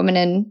have more women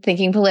in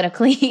thinking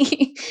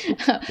politically.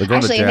 They're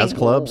going to jazz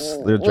clubs.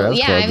 They're jazz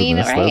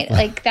clubs. Right.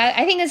 Like that.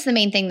 I think that's the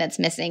main thing that's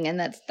missing, and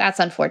that's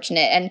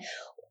unfortunate and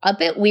a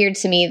bit weird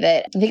to me.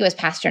 That I think it was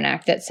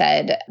Pasternak that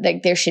said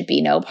like there should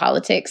be no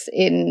politics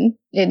in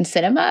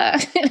cinema.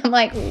 And I'm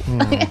like,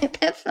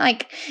 that's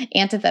like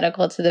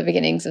antithetical to the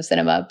beginnings of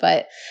cinema.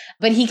 But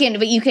you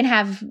can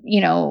have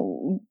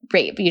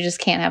rape, but you just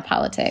can't have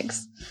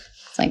politics.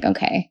 It's like,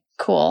 okay.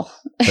 Cool.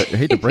 I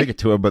hate to break it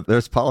to him, but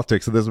there's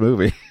politics in this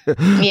movie.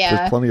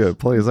 Yeah. There's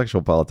plenty of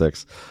sexual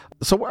politics.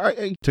 So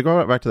to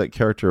go back to that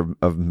character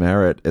of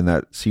Merritt in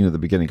that scene at the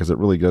beginning, because it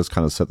really does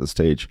kind of set the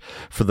stage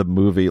for the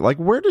movie. Like,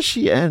 where does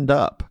she end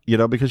up?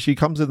 Because she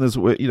comes in this,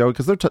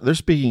 because they're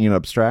speaking in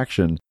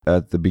abstraction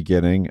at the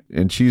beginning,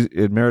 and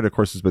Merritt, of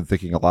course, has been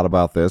thinking a lot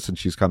about this, and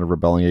she's kind of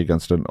rebelling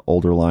against an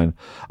older line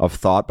of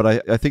thought.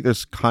 But I think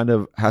there's kind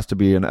of has to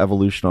be an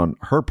evolution on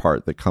her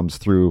part that comes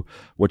through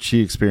what she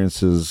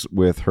experiences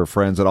with her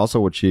friends, and also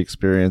what she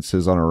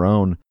experiences on her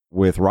own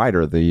with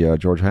Ryder, the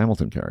George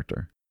Hamilton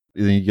character.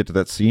 Then you get to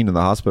that scene in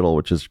the hospital,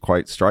 which is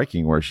quite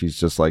striking, where she's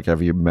just like,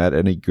 "Have you met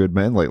any good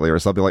men lately?" or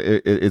something like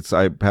it's.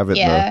 I have it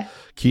in the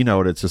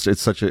keynote.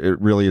 It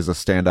really is a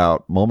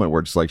standout moment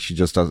where it's like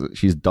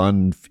she's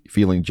done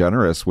feeling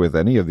generous with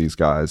any of these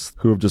guys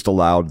who have just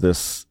allowed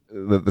this.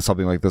 That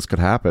something like this could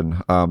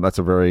happen. That's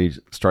a very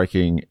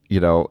striking,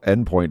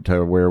 endpoint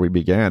to where we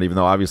began. Even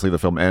though obviously the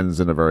film ends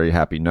in a very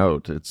happy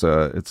note,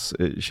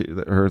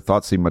 her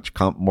thoughts seem much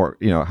more,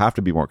 have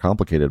to be more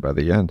complicated by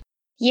the end.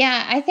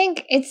 Yeah, I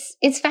think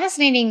it's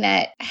fascinating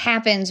that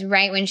happens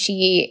right when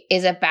she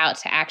is about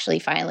to actually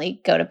finally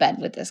go to bed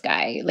with this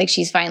guy. Like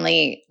she's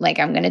finally like,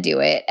 I'm going to do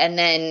it. And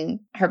then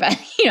her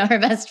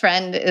best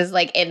friend is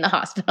like in the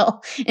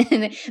hospital.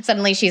 And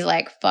suddenly she's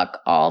like, fuck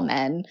all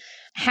men.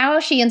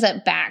 How she ends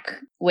up back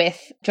with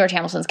George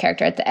Hamilton's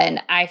character at the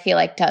end, I feel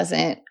like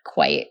doesn't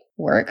quite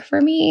work for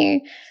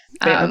me.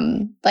 Yeah.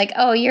 Like,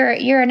 oh,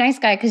 you're a nice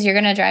guy because you're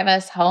going to drive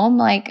us home.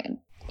 Like,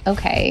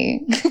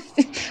 okay.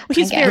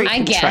 He's very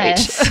contrite.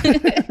 I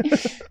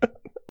guess.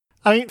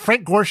 I mean,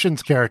 Frank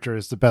Gorshin's character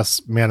is the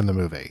best man in the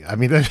movie. I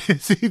mean,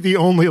 is the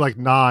only like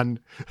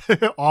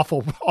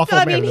non-awful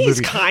man in the movie. He's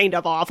kind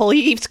of awful.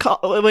 He keeps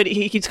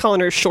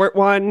calling her short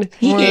one.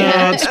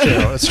 Well,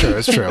 it's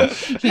true.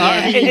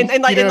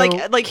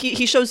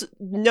 He shows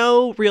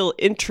no real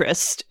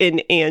interest in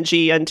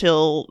Angie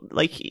until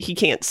like he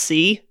can't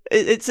see.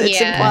 It's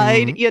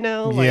implied,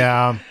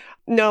 yeah.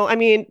 No, I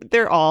mean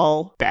they're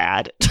all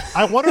bad.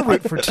 I want to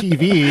root for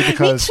TV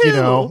because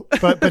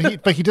but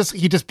he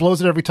just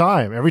blows it every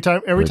time. Every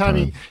time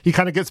he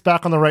kind of gets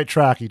back on the right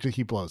track,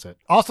 he blows it.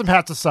 Awesome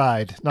hats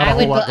aside, not a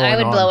whole lot going on.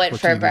 I would blow it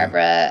for TV.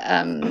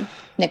 Barbara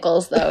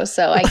Nichols though,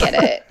 so I get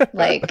it.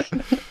 Like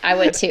I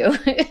would too.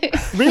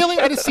 Really,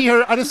 I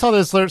just saw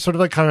this sort of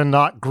like kind of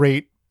not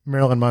great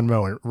Marilyn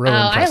Monroe. Really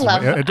I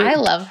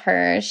love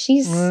her.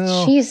 She's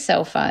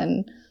so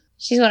fun.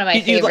 She's one of my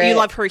favorite. You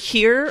love her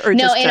here or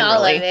just in generally?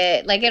 all of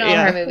it, like in all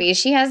her movies.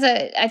 She has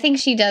I think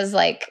she does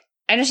like,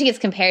 I know she gets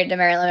compared to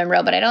Marilyn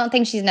Monroe, but I don't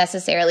think she's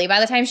necessarily, by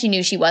the time she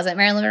knew she wasn't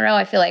Marilyn Monroe,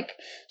 I feel like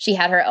she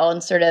had her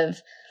own sort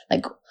of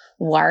like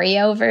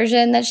Wario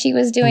version that she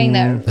was doing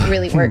that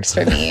really works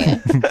for me.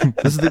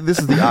 This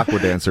is the Aqua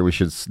Dancer we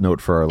should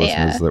note for our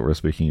listeners that we're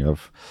speaking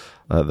of,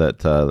 that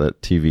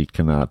TV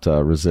cannot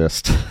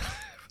resist.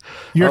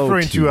 You're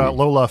referring to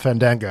Lola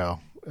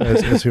Fandango.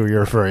 Is who you're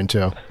referring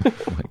to.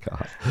 Oh my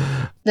God.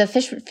 The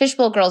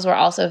Fishbowl Girls were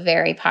also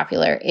very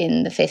popular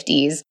in the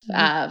 50s.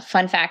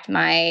 Fun fact,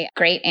 my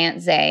great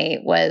Aunt Zay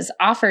was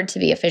offered to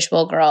be a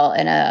Fishbowl Girl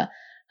in a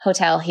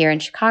hotel here in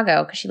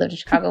Chicago because she lived in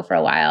Chicago for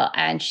a while,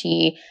 and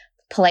she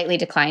politely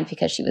declined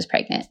because she was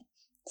pregnant.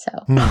 So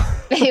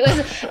it was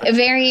a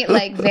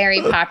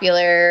very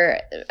popular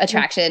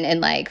attraction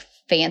in like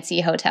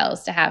fancy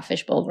hotels to have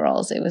Fishbowl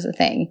Girls. It was a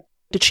thing.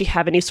 Did she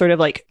have any sort of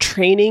like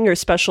training or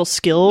special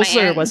skills,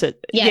 or was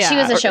it? Yeah, she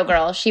was a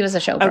showgirl. She was a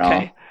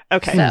showgirl.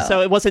 Okay.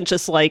 So it wasn't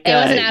just like it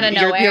wasn't out of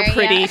nowhere. You're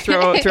pretty.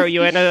 Throw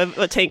you in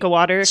a tank of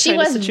water. She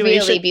was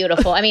really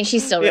beautiful. I mean,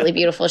 she's still really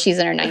beautiful. She's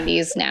in her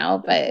 90s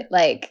now, but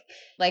like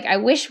I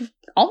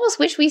almost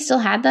wish we still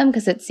had them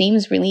because it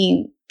seems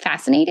really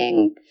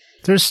fascinating.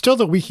 There's still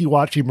the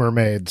Weeki-Wachi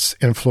mermaids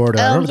in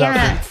Florida. I remember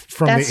that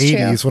from the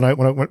 80s when I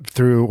went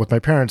through with my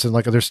parents, and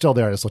like they're still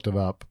there. I just looked them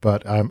up,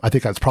 but I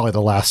think that's probably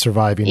the last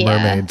surviving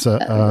mermaids,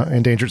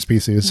 endangered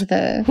species.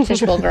 The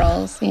Fishbowl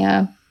Girls,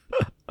 yeah.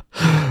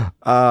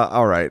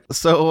 All right,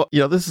 so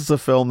this is a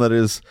film that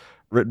is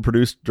written,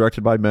 produced,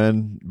 directed by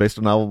men, based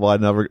on a novel by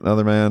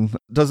another man.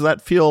 Does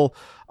that feel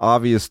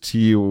obvious to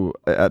you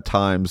at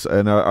times?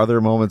 And are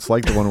there moments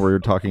like the one where you're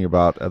talking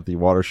about at the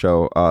water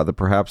show that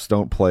perhaps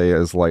don't play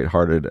as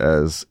lighthearted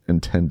as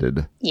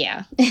intended?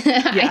 Yeah.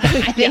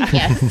 I think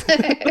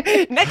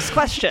yes. Next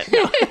question.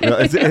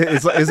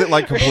 Is it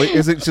like complete?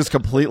 Is it just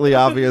completely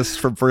obvious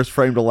from first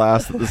frame to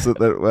last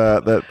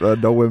that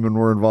no women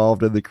were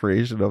involved in the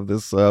creation of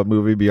this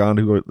movie beyond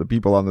who are the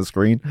people on the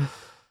screen?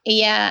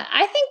 Yeah,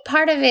 I think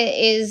part of it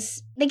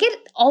is they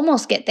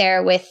almost get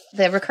there with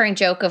the recurring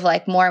joke of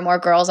like more and more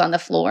girls on the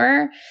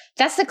floor.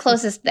 That's the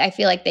closest I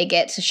feel like they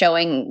get to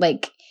showing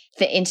like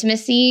the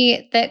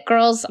intimacy that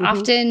girls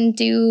often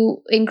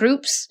do in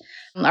groups,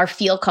 or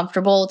feel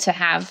comfortable to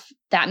have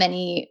that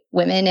many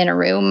women in a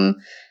room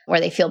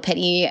where they feel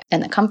pity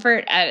and the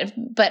comfort.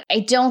 But I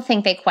don't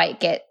think they quite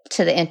get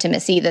to the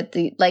intimacy that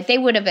they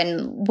would have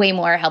been way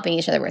more helping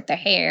each other with their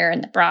hair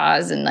and the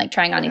bras and like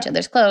trying on each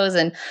other's clothes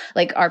and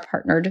like our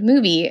partnered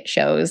movie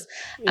shows.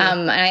 Yeah.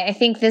 And I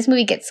think this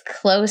movie gets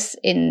close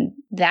in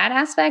that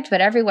aspect,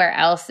 but everywhere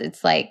else,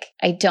 it's like,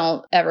 I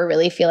don't ever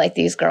really feel like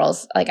these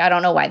girls, like, I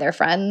don't know why they're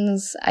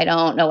friends. I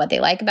don't know what they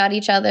like about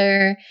each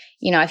other.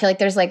 I feel like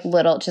there's like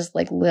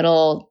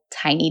little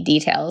tiny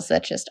details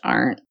that just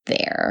aren't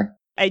there.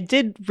 I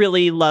did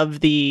really love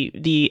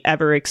the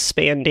ever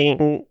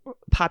expanding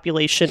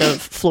population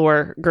of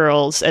floor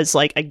girls as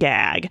like a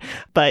gag,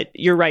 but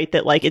you're right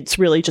that like it's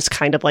really just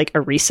kind of like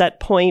a reset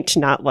point,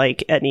 not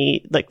like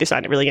any like there's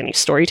not really any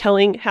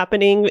storytelling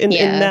happening in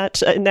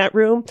that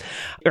room,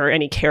 or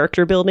any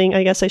character building,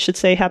 I guess I should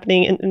say,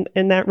 happening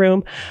in that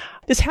room.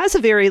 This has a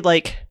very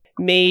like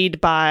made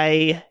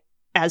by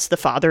as the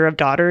father of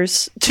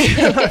daughters to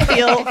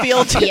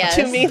feel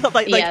to me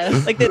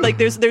like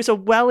there's a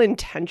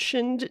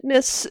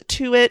well-intentionedness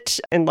to it,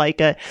 and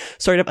like a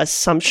sort of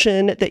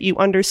assumption that you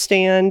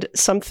understand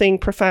something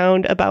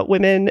profound about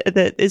women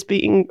that is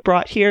being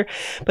brought here,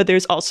 but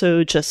there's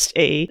also just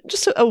a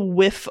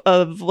whiff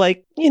of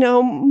like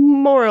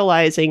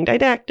moralizing,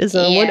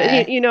 didactism,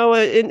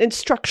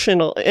 instruction,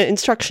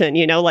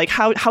 like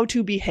how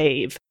to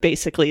behave,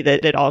 basically,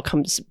 that it all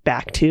comes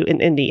back to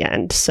in the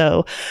end.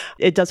 So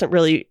it doesn't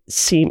really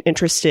seem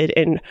interested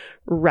in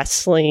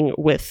wrestling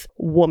with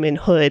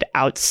womanhood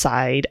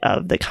outside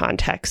of the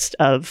context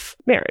of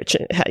marriage,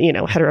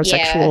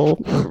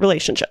 heterosexual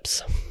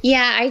relationships.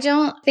 Yeah, I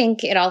don't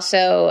think it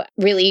also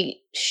really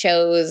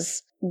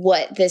shows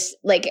what this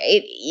like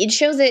it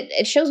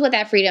shows what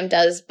that freedom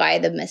does by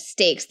the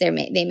mistakes they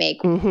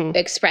make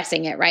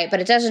expressing it, right? But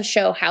it doesn't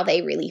show how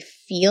they really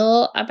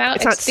feel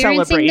about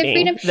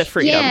experiencing the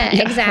freedom. Yeah,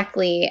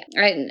 exactly.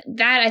 Right.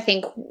 That I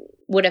think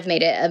would have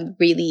made it a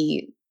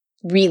really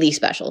really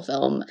special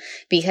film,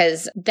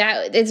 because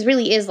that it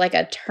really is like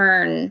a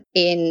turn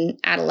in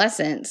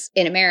adolescence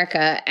in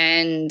America,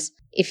 and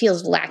it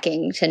feels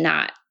lacking to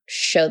not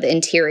show the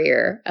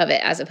interior of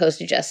it, as opposed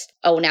to just,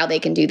 oh, now they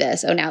can do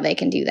this, oh, now they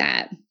can do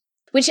that.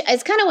 Which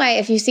is kind of why,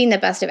 if you've seen The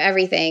Best of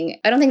Everything,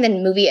 I don't think the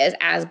movie is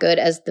as good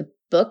as the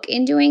book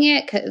in doing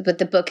it, but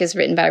the book is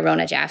written by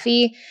Rona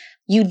Jaffe.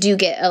 You do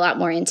get a lot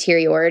more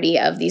interiority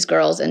of these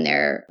girls and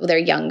they're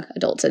young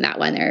adults in that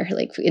one. They're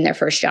like in their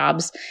first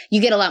jobs.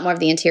 You get a lot more of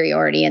the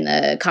interiority and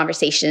the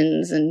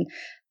conversations. And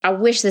I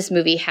wish this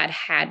movie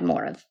had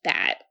more of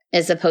that,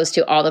 as opposed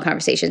to all the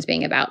conversations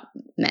being about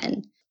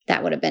men.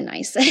 That would have been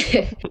nice.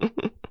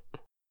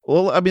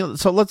 Well, I mean,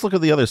 so let's look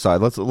at the other side.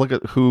 Let's look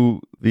at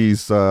who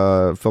these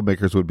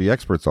filmmakers would be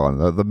experts on,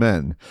 the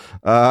men.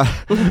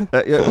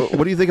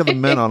 What do you think of the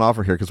men on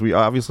offer here? Because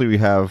we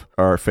have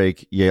our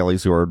fake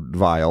Yaleys who are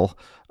vile.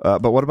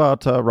 But what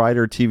about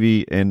Ryder,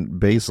 TV, and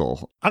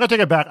Basil? I'm going to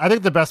take it back. I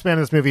think the best man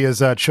in this movie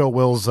is Chill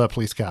Will's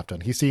police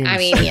captain. He seems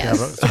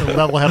yes. to have a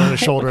level head on his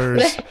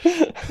shoulders.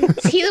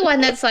 Is he the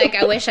one that's like,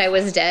 I wish I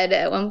was dead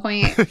at one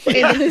point in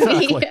the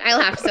movie? Exactly. I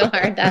laughed so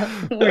hard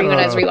when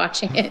I was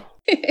rewatching it.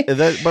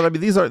 But I mean,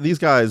 these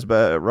guys,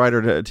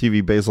 Ryder,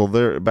 TV, Basil,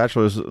 they're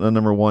bachelors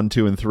number 1,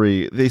 2, and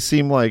 3. They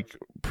seem like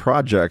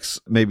projects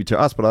maybe to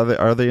us, but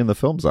are they in the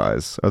film's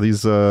eyes? Are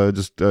these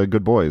just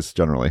good boys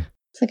generally?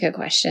 It's a good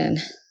question.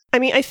 I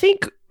mean, I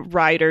think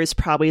Ryder's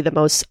probably the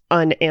most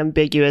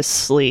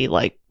unambiguously,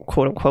 like,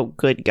 quote unquote,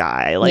 good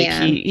guy. Like,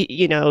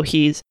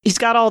 he's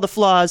got all the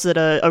flaws that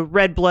a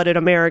red-blooded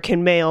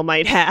American male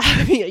might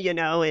have,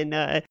 and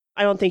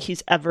I don't think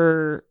he's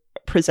ever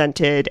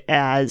presented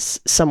as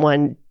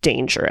someone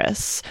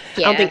dangerous.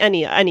 Yeah. I don't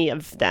think any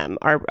of them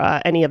are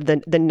any of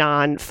the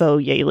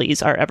non-faux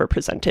Yaleys are ever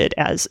presented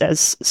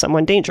as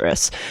someone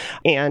dangerous,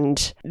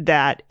 and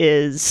that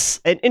is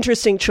an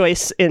interesting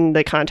choice in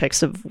the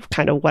context of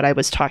kind of what I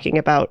was talking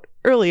about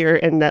earlier,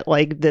 in that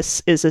like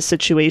this is a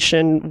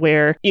situation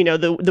where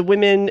the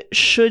women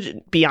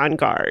should be on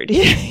guard,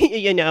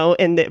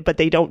 but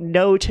they don't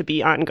know to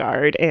be on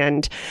guard,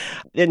 and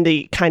in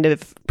the kind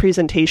of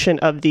presentation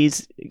of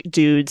these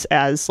dudes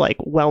as like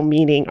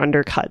well-meaning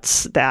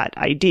undercuts that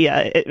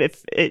idea,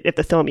 if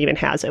the film even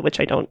has it, which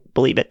I don't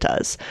believe it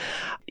does.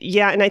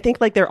 Yeah, and I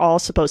think like they're all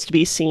supposed to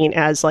be seen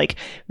as like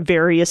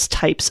various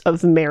types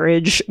of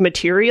marriage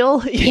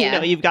material.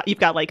 Yeah. You've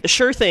got like the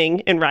sure thing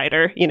in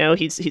Ryder.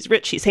 He's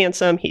rich, he's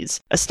handsome,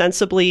 he's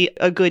ostensibly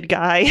a good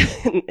guy,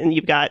 and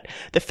you've got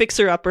the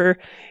fixer-upper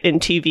in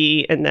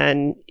TV, and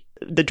then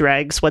the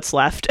dregs, what's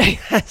left, I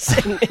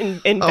guess,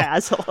 in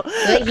Basil.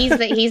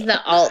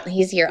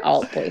 He's your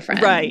alt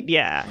boyfriend. Right,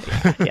 yeah.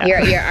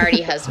 Your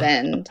arty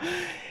husband.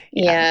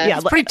 Yeah.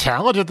 It's pretty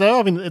talented, though.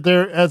 I mean,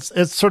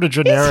 it's sort of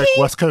generic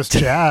West Coast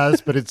jazz,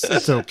 but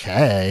it's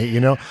okay,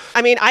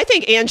 I mean, I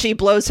think Angie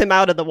blows him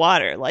out of the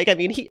water. Like, I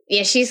mean,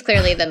 she's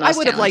clearly the most I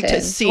would have liked to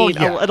have seen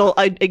a little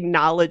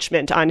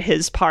acknowledgement on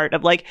his part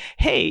of like,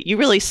 hey, you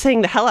really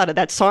sang the hell out of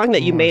that song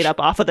that you made up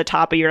off of the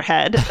top of your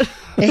head.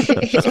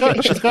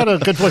 She's got a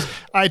good voice.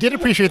 I did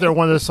appreciate that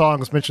one of the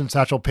songs mentioned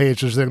Satchel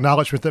Paige. There's the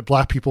acknowledgement that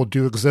Black people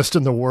do exist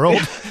in the world.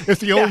 It's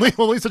the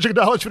only such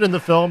acknowledgement in the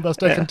film,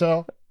 best I can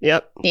tell.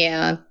 Yep.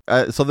 Yeah.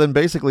 So then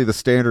basically the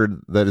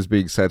standard that is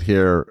being set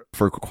here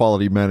for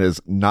quality men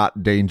is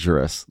not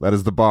dangerous. That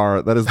is the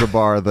bar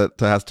that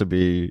has to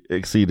be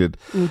exceeded.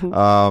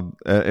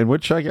 Mm-hmm. In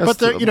which I guess...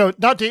 But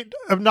not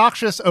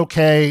obnoxious,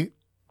 okay,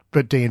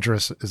 but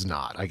dangerous is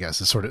not, I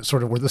guess, is sort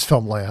of where this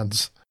film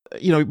lands.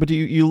 But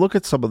you look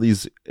at some of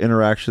these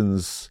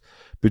interactions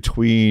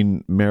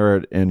between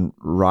Merritt and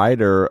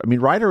Ryder. I mean,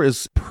 Ryder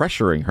is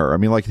pressuring her. I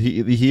mean, like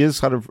he is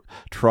kind of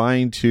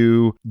trying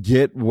to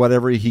get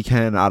whatever he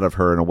can out of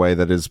her in a way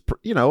that is,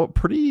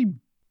 pretty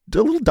a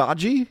little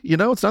dodgy.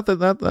 It's not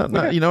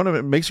that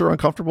it makes her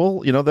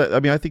uncomfortable.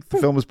 I think the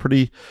film is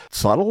pretty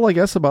subtle, I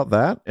guess, about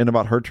that, and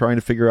about her trying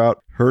to figure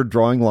out her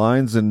drawing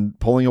lines and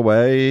pulling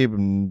away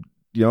and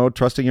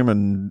trusting him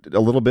and a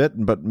little bit,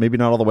 but maybe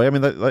not all the way. I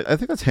mean, I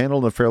think that's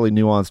handled in a fairly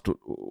nuanced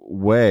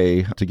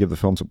way to give the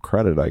film some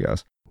credit, I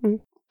guess.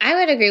 I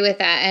would agree with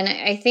that. And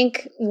I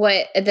think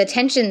what the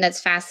tension that's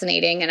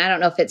fascinating, and I don't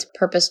know if it's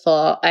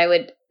purposeful, I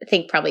would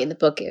think probably in the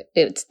book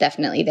it's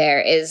definitely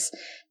there, is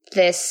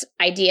this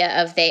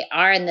idea of they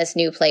are in this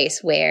new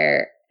place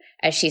where,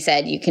 as she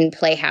said, you can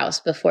play house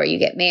before you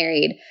get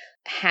married.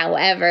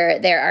 However,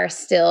 there are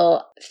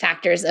still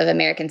factors of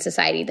American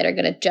society that are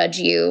going to judge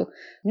you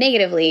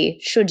negatively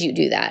should you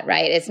do that,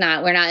 right?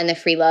 We're not in the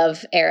free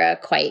love era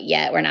quite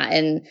yet. We're not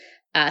in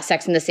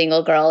Sex and the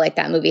Single Girl. Like,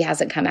 that movie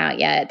hasn't come out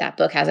yet. That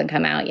book hasn't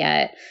come out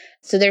yet.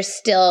 So there's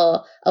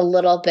still a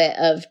little bit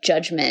of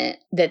judgment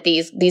that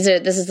this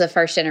is the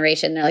first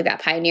generation. They're like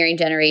that pioneering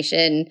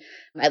generation.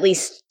 At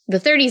least the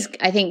 30s,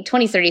 I think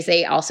 20s, 30s,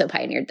 they also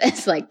pioneered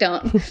this. Like,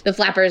 the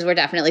flappers were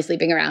definitely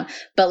sleeping around.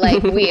 But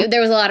like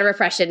there was a lot of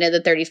repression in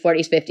the 30s,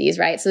 40s, 50s,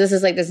 right? So this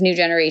is like this new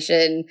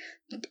generation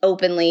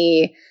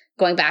openly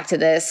going back to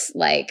this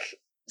like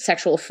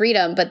sexual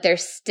freedom, but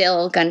there's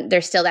still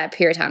that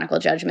puritanical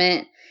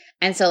judgment.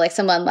 And so like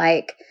someone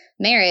like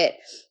Merritt,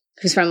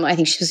 who's from, I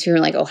think she was from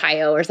like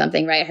Ohio or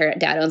something, right? Her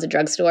dad owns a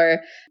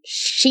drugstore.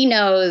 She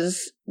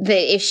knows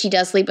that if she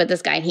does sleep with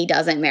this guy and he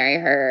doesn't marry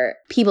her,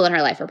 people in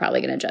her life are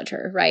probably going to judge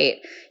her, right?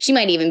 She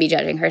might even be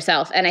judging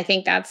herself. And I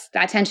think that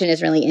tension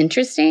is really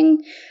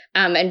interesting,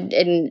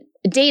 and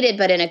dated,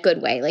 but in a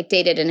good way, like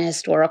dated in a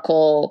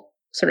historical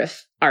sort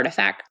of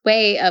artifact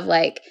way of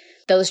like,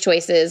 those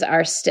choices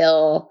are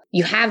still,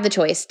 you have the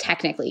choice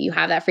technically, you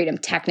have that freedom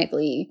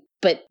technically,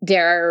 but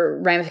there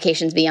are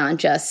ramifications beyond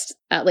just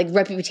like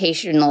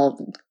reputational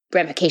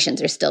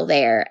ramifications are still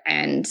there.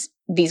 And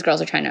these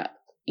girls are trying to,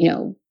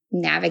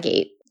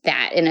 navigate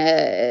that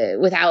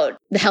without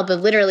the help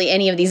of literally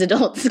any of these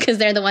adults, because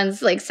they're the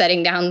ones like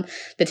setting down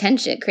the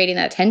tension, creating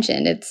that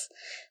tension. It's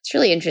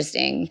really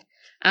interesting.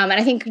 And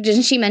I think,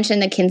 didn't she mention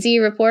the Kinsey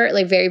report,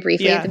 like very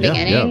briefly at the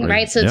beginning,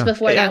 right? So it's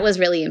before that was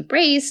really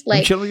embraced.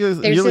 Like,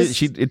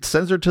 it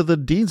sends her to the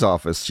dean's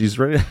office. She's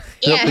ready.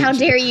 How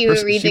dare you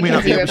read the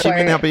Kinsey report? She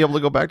may not be able to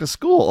go back to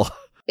school.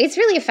 It's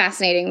really a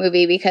fascinating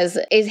movie because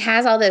it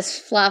has all this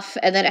fluff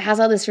and then it has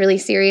all this really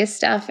serious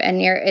stuff.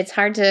 And it's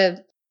hard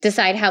to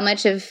decide how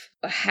much of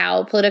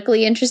how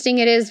politically interesting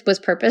it is was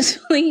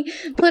purposefully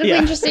politically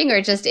interesting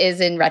or just is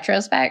in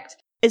retrospect.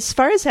 As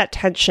far as that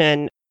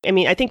tension, I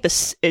mean, I think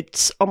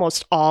it's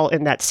almost all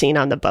in that scene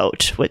on the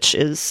boat, which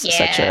is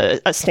such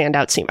a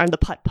standout scene. On the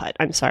putt-putt,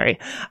 I'm sorry.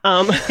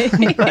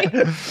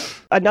 But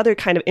another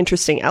kind of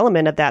interesting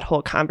element of that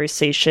whole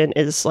conversation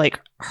is like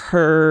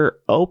her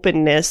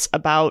openness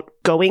about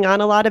going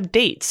on a lot of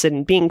dates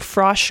and being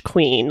frosh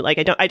queen. Like,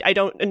 I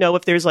don't know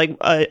if there's like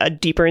a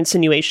deeper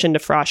insinuation to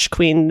frosh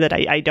queen that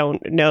I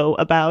don't know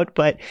about,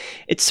 but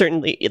it's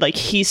certainly like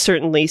he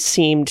certainly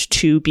seemed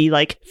to be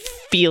like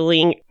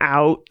feeling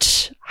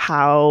out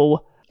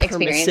how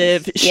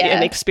permissive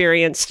and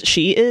experienced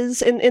she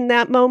is in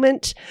that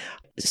moment.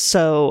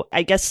 So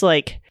I guess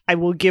like I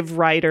will give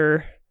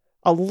Ryder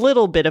a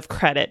little bit of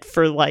credit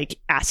for like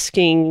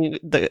asking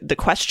the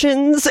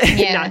questions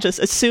and not just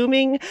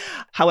assuming.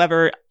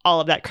 However, all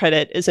of that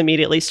credit is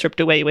immediately stripped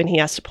away when he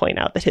has to point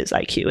out that his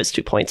IQ is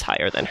 2 points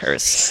higher than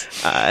hers.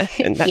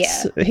 And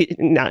that's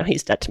now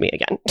he's dead to me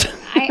again.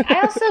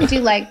 I also do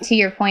like, to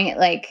your point,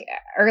 like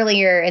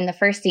earlier in the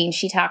first scene,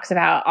 she talks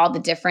about all the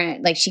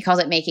different, like she calls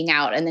it making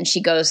out. And then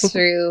she goes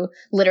through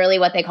literally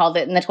what they called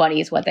it in the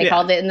 20s, what they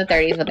called it in the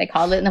 30s, what they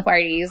called it in the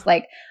 40s.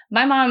 Like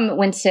my mom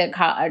went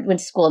to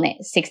school in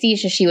the 60s,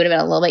 so she would have been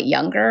a little bit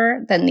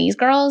younger than these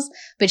girls,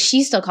 but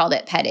she still called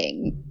it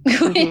petting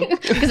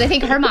because I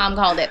think her mom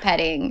called it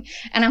petting.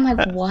 And I'm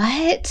like,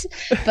 what?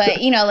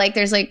 But, like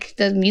there's like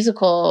the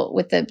musical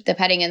with the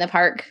petting in the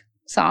park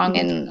song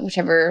and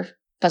whichever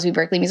Busby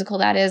Berkeley musical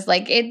that is.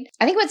 Like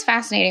I think what's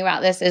fascinating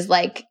about this is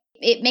like,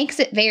 it makes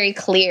it very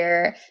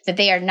clear that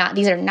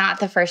these are not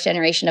the first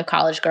generation of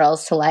college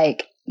girls to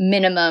like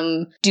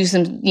minimum do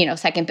some,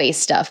 second base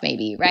stuff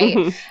maybe, right?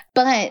 Mm-hmm.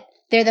 But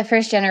they're the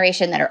first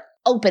generation that are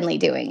openly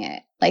doing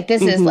it. Like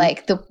this is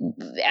like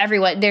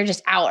everyone, they're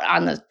just out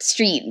on the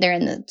street, they're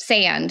in the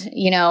sand,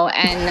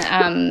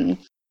 and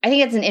I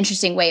think it's an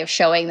interesting way of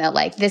showing that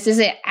like this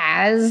isn't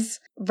as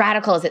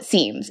radical as it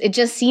seems. It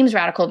just seems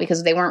radical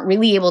because they weren't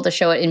really able to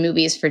show it in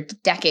movies for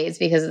decades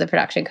because of the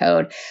production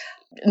code.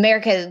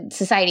 American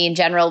society in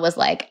general was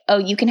like, oh,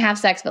 you can have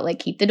sex, but like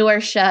keep the door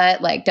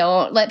shut. Like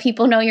don't let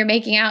people know you're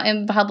making out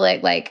in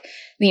public. Like,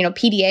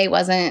 PDA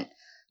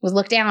was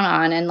looked down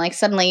on. And like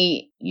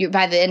suddenly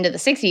by the end of the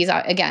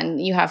 60s, again,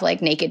 you have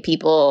like naked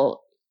people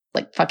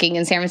like fucking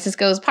in San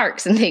Francisco's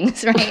parks and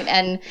things,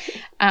 right?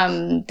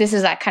 And this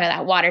is that kind of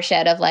that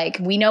watershed of like,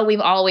 we know we've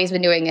always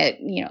been doing it,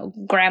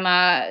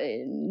 grandma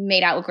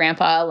made out with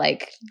grandpa,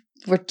 like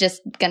we're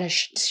just going to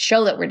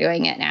show that we're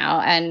doing it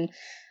now. And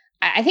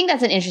I think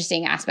that's an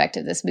interesting aspect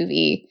of this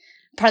movie.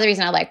 Part of the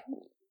reason I like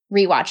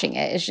rewatching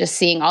it is just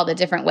seeing all the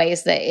different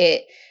ways that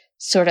it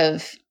sort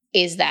of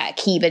is that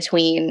key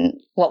between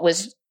what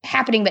was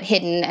happening but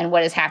hidden and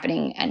what is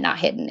happening and not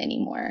hidden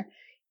anymore.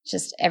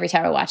 Just every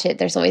time I watch it,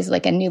 there's always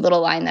like a new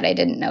little line that I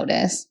didn't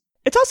notice.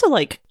 It's also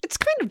like, it's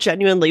kind of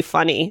genuinely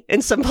funny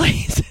in some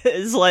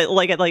places.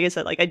 like I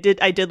said, like I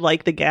did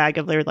like the gag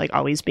of there like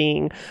always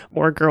being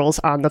more girls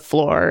on the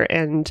floor,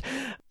 and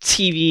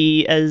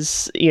TV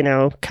as,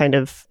 kind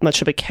of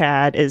much of a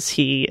cad as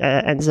he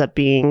ends up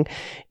being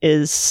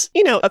is,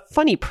 a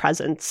funny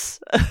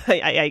presence.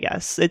 I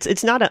guess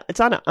it's not an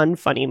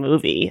unfunny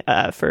movie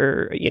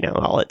for,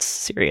 all its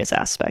serious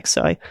aspects.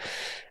 So I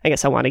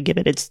guess I want to give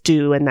it its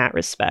due in that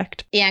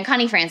respect. Yeah. And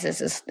Connie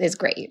Francis is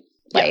great.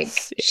 Like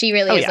she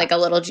really is like a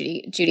little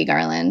Judy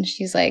Garland.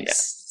 She's like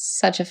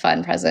such a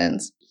fun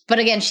presence. But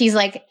again, she's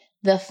like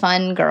the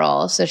fun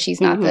girl. So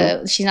she's not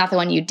the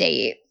one you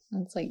date.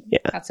 It's like,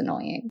 that's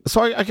annoying.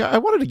 So I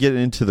wanted to get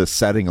into the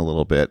setting a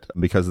little bit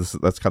because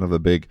that's kind of a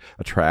big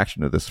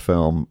attraction of this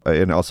film.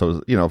 And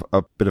also,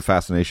 a bit of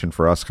fascination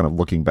for us kind of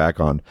looking back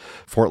on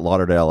Fort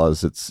Lauderdale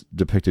as it's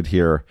depicted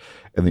here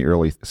in the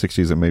early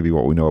 60s and maybe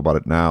what we know about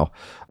it now.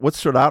 What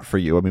stood out for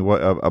you? I mean, what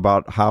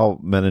about how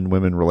men and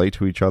women relate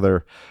to each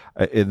other?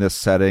 in this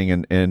setting,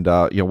 and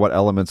what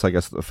elements, I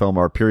guess, of the film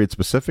are period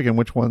specific and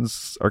which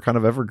ones are kind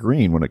of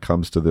evergreen when it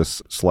comes to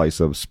this slice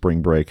of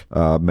spring break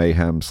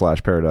mayhem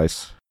 /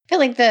 paradise. I feel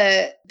like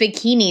the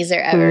bikinis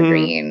are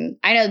evergreen.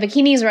 I know the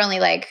bikinis were only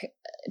like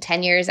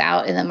 10 years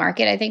out in the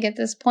market, I think, at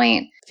this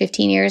point,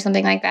 15 years,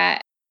 something like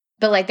that.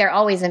 But like they're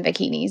always in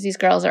bikinis. These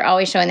girls are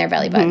always showing their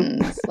belly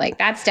buttons. Like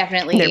that's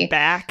definitely their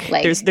back.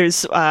 Like,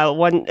 there's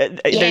one.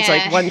 There's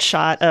like one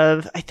shot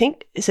of, I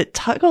think, is it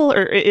Tuggle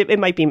or it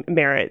might be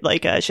Merritt.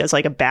 Like she has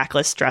like a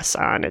backless dress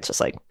on. It's just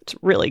like it's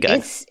really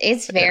good.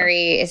 It's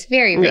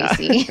very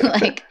racy.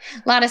 Like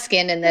a lot of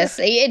skin in this.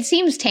 It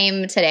seems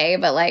tame today,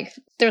 but like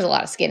there's a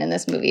lot of skin in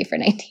this movie for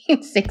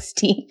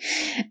 1960.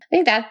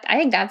 I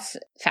think that's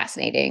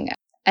fascinating.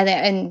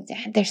 And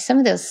there's some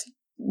of those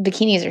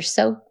bikinis are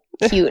so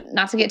cute,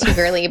 not to get too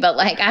girly, but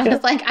like I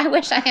was like, I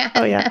wish I had.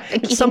 Oh yeah,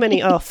 so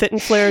many fit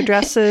and flare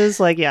dresses.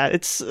 Like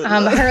it's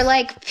her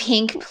like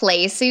pink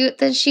play suit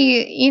that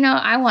she,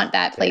 I want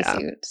that play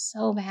suit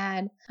so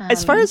bad.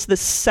 As far as the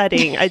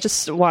setting, I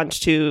just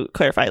want to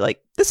clarify,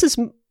 like this is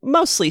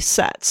mostly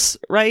sets,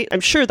 right? I'm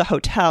sure the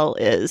hotel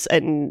is,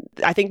 and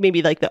I think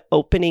maybe like the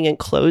opening and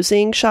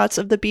closing shots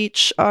of the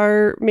beach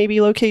are maybe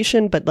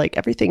location, but like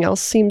everything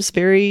else seems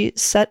very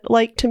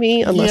set-like to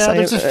me. Unless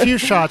there's a few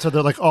shots of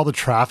like all the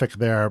traffic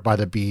there by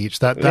the beach.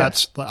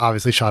 That's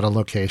obviously shot on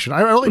location.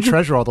 I really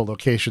treasure all the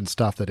location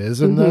stuff that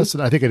is in this,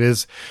 and I think it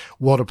is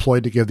well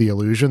deployed to give the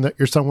illusion that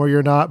you're somewhere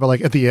you're not. But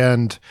like at the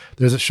end,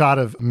 there's a shot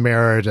of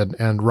Merritt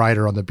and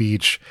Ryder on the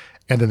beach.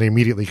 And then they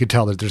immediately could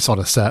tell that they're just on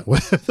a set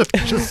with a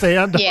bunch of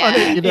sand on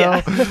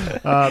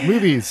it,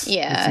 movies.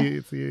 Yeah.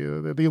 It's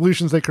the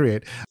illusions they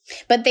create.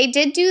 But they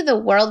did do the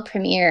world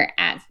premiere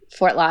at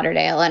Fort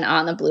Lauderdale, and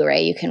on the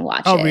Blu-ray you can watch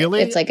it. Oh,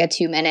 really? It's like a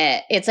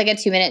 2-minute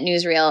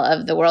newsreel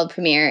of the world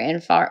premiere in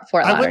Fort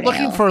Lauderdale. I went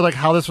looking for like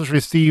how this was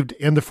received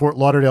in the Fort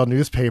Lauderdale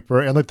newspaper,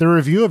 and like the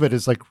review of it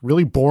is like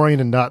really boring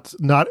and not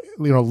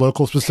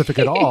local specific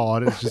at all.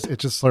 And it's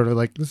just sort of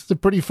like, this is a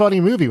pretty funny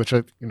movie, which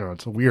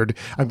it's a weird.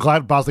 I'm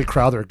glad Bosley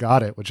Crowther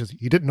got it, which is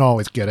he didn't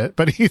always get it,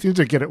 but he seems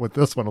to get it with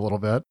this one a little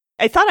bit.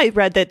 I thought I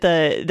read that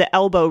the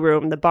Elbow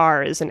Room, the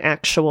bar, is an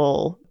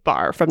actual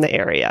bar from the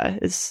area.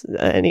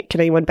 Can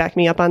anyone back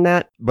me up on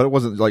that? But it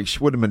wasn't like she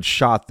wouldn't have been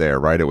shot there,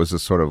 right? It was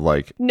just sort of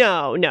like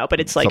no, but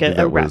it's like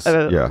a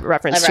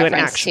reference to an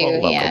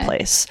actual local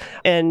place.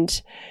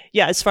 And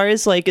yeah, as far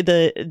as like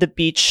the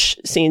beach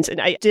scenes, and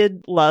I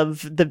did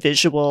love the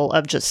visual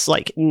of just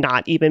like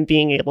not even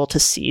being able to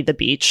see the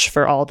beach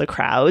for all the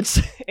crowds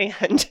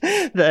and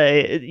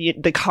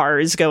the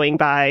cars going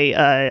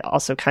by.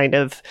 Also, kind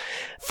of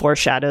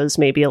foreshadows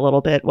maybe a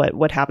little bit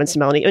what happens to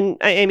Melanie. And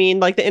I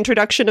mean, like the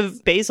introduction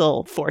of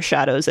Basil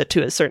foreshadows it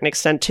to a certain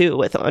extent too,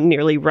 with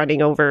nearly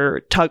running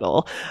over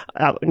Tuggle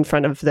out in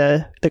front of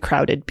the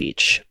crowded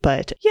beach.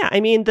 But yeah, I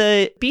mean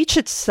the beach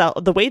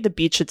itself, the way the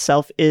beach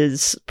itself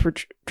is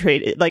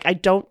portrayed, like I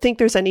don't think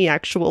there's any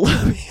actual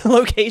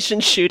location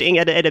shooting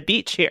at a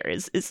beach here.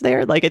 Is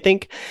there? Like I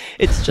think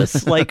it's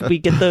just like we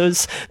get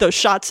those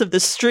shots of the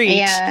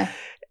street.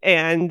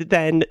 And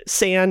then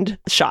sand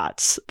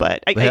shots,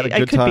 but I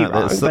could be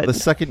wrong. The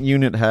second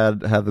unit had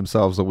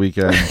themselves a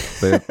weekend.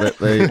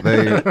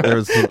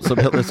 There's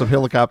some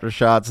helicopter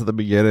shots at the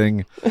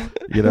beginning.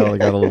 They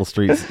got a little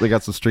streets. They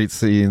got some street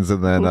scenes,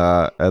 and then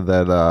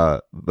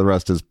the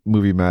rest is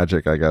movie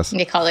magic, I guess.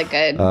 They call it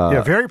good.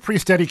 Very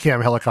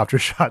pre-Steadicam helicopter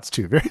shots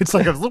too. It's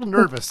like I was a little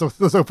nervous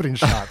those opening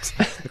shots.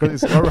 We're going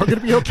to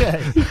be okay.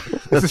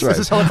 That's right. This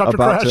is helicopter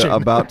crashing.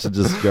 About to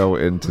just go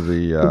into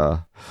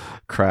the.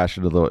 Crash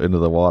into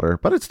the water,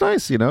 but it's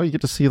nice, you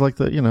get to see like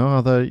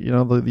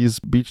these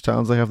beach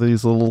towns. They have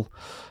these little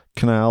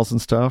canals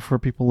and stuff where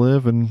people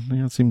live, and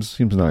it seems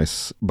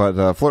nice.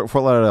 But Fort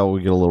Lauderdale will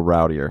get a little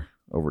rowdier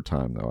over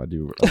time, though. I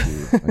do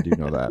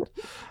know that.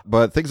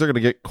 But things are going to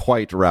get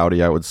quite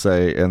rowdy, I would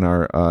say, in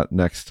our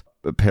next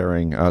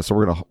pairing. So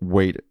we're going to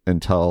wait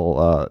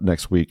until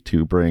next week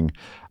to bring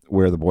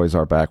Where the Boys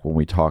Are back when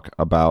we talk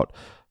about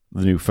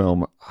the new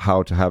film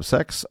How to Have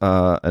Sex.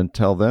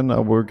 Until then,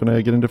 we're going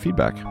to get into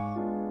feedback.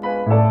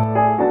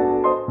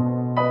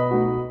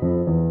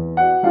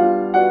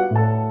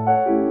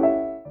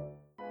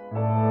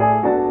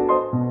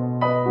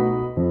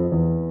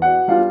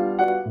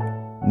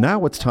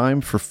 Now it's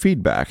time for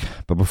feedback.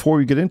 But before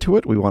we get into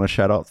it, we want to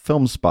shout out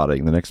Film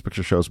Spotting, the Next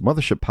Picture Show's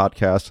mothership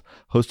podcast,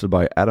 hosted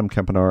by Adam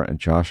Kempenaar and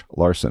Josh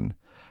Larson.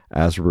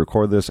 As we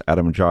record this,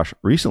 Adam and Josh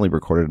recently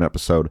recorded an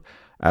episode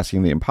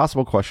asking the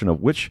impossible question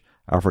of which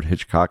Alfred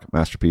Hitchcock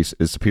masterpiece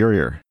is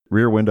superior,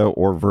 Rear Window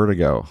or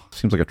Vertigo?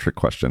 Seems like a trick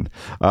question.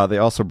 They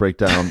also break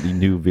down the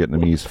new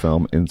Vietnamese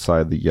film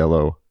Inside the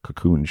Yellow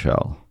Cocoon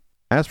Shell.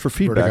 As for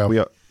feedback,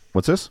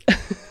 what's this?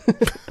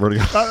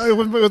 Vertigo.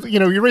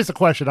 You raised the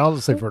question. I'll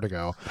just say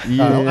Vertigo.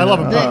 Yeah. I love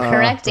him. The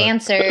correct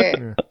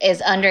answer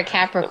is Under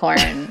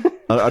Capricorn.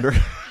 I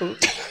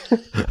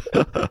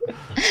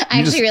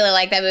actually really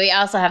like that movie.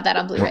 I also have that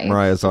on Blu-ray.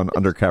 Mariah's on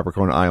Under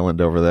Capricorn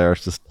Island over there.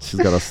 She's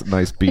got a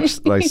nice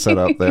beach, nice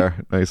setup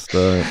there. Nice.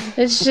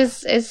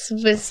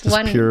 It's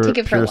one pure,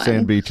 ticket for pure one.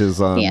 sand beaches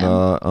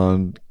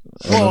on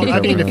Well, I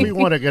mean, if we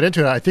want to get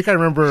into it, I think I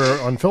remember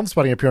on Film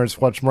Spotting appearance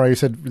once, Mariah, you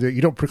said that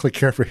you don't particularly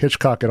care for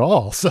Hitchcock at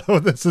all. So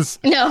this is...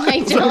 No, I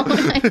don't.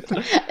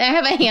 I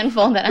have a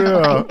handful that I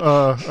like.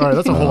 All right,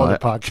 that's a whole other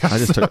podcast.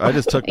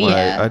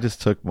 I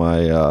just took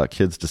my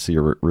kids to see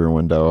Rear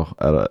Window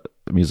at a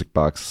Music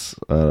Box,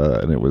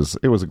 and it was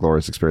a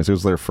glorious experience. It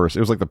was their first. It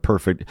was like the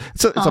perfect.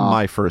 It's a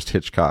my first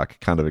Hitchcock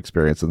kind of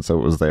experience, and so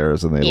it was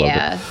theirs, and they loved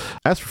it.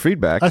 As for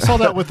feedback, I saw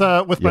that with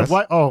my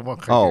wife. Oh,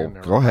 okay.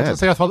 Go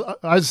ahead.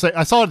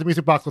 I saw it at the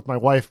Music Box with my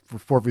wife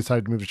before we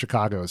decided to move to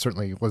Chicago. It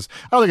certainly was.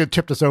 I don't think it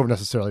tipped us over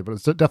necessarily, but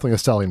it's definitely a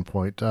selling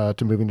point to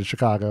moving to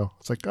Chicago.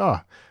 It's like,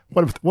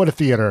 what a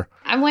theater.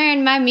 I'm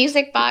wearing my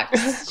Music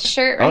Box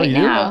shirt right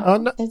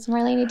now. It's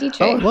Marlene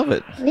Dietrich. Oh, I love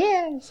it.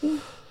 Yeah.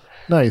 See?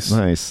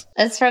 Nice.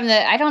 It's from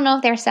I don't know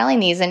if they're selling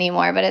these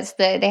anymore, but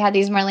they had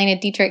these Marlene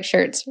Dietrich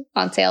shirts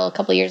on sale a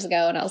couple years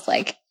ago, and I was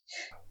like,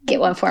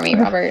 get one for me,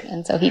 Robert.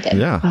 And so he did.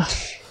 Yeah.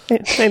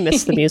 I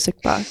miss the Music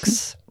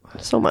Box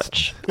so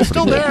much. It's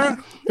still there.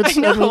 I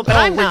know, but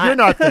I'm not. You're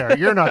not there.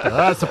 You're not there.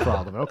 That's the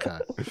problem. Okay.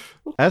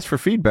 As for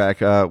feedback,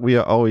 we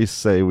always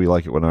say we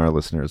like it when our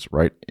listeners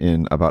write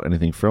in about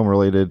anything film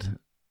related.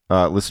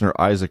 Listener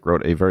Isaac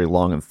wrote a very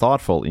long and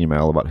thoughtful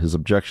email about his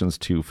objections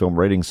to film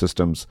rating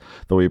systems,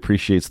 though he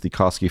appreciates the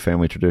Kosky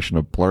family tradition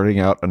of blurting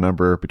out a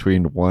number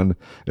between 1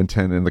 and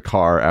 10 in the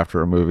car after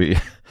a movie.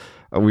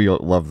 We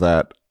love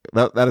that.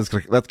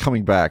 That's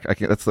coming back.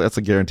 That's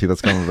a guarantee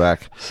that's coming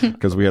back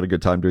because we had a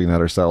good time doing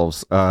that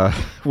ourselves.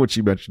 Which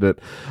you mentioned it.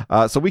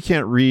 So we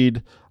can't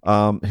read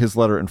his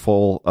letter in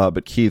full.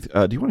 But Keith,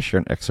 do you want to share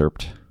an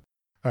excerpt?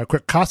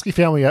 Quick Kosky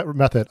family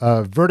method.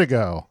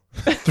 Vertigo.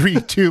 3,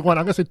 2, 1.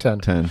 I'm gonna say 10.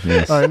 10.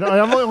 Yes. All right. No,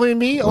 only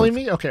me.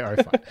 Okay. All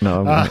right. Fine.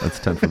 No, that's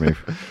 10 for me.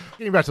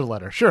 Getting back to the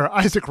letter. Sure.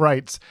 Isaac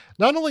writes,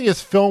 not only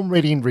is film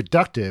rating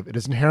reductive, it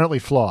is inherently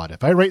flawed.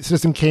 If I rate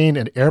Citizen Kane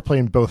and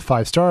Airplane both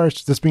 5 stars,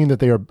 does this mean that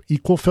they are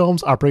equal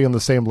films operating on the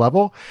same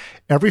level?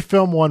 Every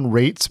film one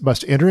rates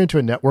must enter into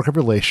a network of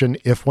relation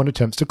if one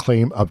attempts to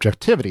claim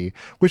objectivity,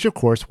 which of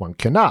course one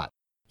cannot.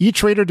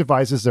 Each rater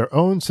devises their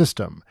own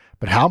system,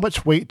 but how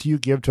much weight do you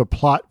give to a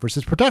plot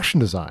versus production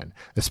design,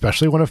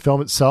 especially when a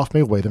film itself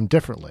may weigh them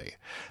differently?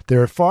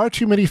 There are far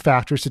too many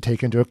factors to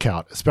take into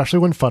account, especially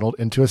when funneled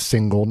into a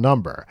single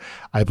number.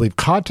 I believe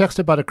context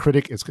about a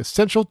critic is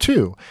essential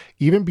too,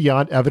 even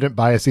beyond evident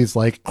biases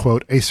like,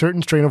 quote, a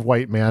certain strain of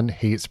white man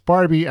hates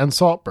Barbie and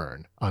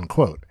Saltburn,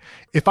 unquote.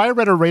 If I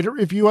read a rater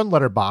review on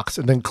Letterboxd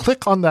and then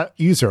click on that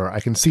user, I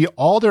can see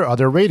all their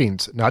other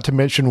ratings, not to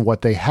mention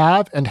what they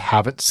have and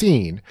haven't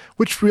seen,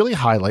 which really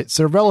highlights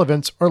their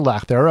relevance or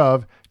lack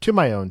thereof to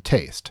my own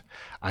taste.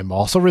 I'm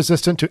also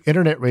resistant to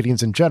internet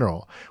ratings in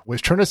general,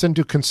 which turn us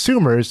into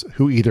consumers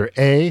who either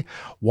A,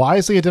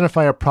 wisely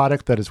identify a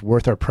product that is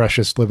worth our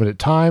precious limited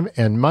time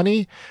and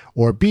money,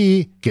 or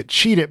B, get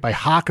cheated by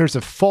hawkers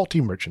of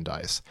faulty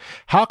merchandise.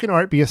 How can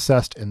art be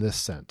assessed in this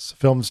sense?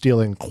 Films deal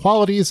in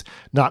qualities,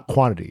 not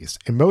quantities,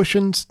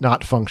 emotions,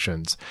 not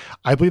functions.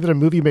 I believe that a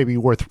movie may be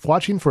worth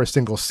watching for a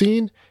single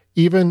scene,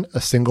 even a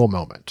single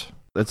moment.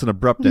 It's an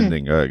abrupt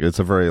ending. It was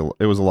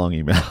a long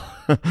email.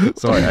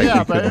 So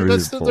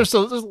there's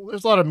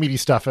a lot of meaty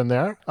stuff in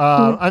there.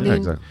 I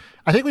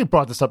think we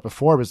brought this up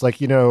before. It was like,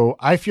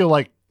 I feel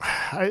like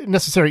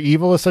necessary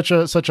evil is such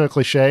a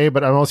cliche,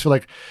 but I almost feel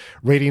like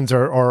ratings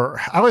are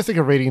I always think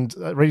of rating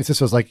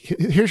systems like,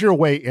 here's your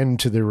way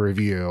into the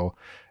review.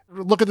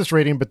 Look at this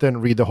rating, but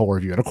then read the whole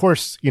review. And of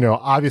course,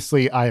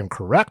 obviously I am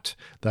correct.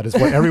 That is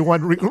what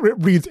everyone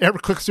reads,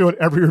 clicks through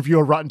every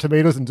review of Rotten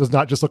Tomatoes and does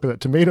not just look at that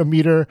tomato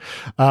meter.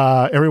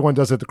 Everyone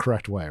does it the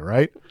correct way,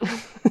 right?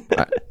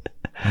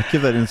 I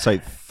give that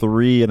insight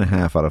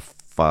 3.5 out of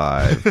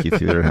 5. Keith,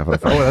 3.5 out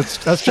of 5. Oh,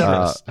 that's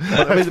generous.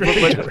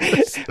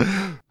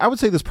 I would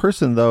say this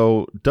person,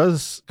 though,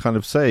 does kind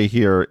of say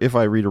here, if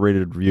I read a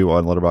rated review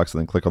on Letterboxd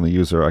and then click on the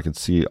user, I can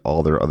see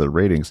all their other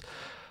ratings.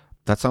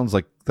 That sounds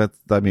like that.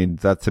 I mean,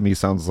 that to me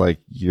sounds like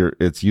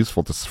it's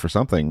useful for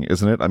something,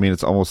 isn't it? I mean,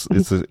 it's almost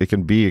it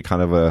can be a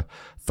kind of a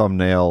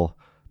thumbnail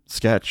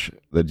sketch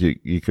that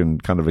you can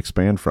kind of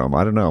expand from.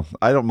 I don't know.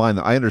 I don't mind.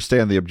 I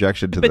understand the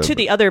objection to but to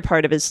the other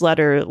part of his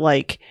letter,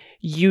 like,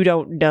 you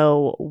don't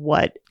know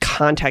what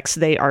context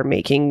they are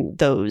making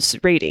those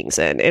ratings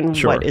in and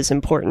Sure. what is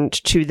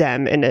important to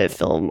them in a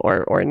film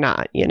or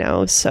not,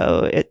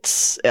 so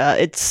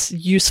its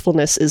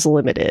usefulness is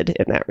limited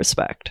in that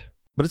respect.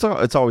 But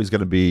it's always going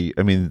to be,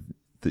 I mean,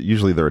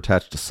 usually they're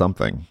attached to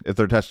something. If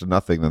they're attached to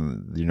nothing,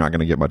 then you're not going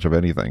to get much of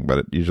anything.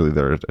 But usually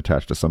they're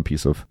attached to some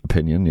piece of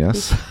opinion,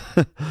 yes.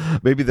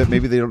 maybe they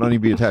don't need to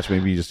be attached.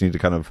 Maybe you just need to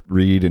kind of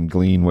read and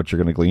glean what you're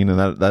going to glean,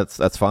 and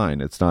that's fine.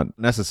 It's not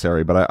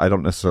necessary, but I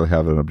don't necessarily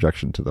have an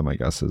objection to them, I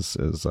guess, as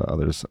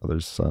others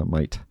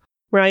might.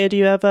 Mariah, do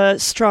you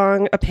have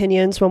strong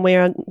opinions one way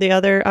or the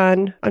other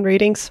on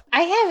ratings?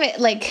 I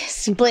have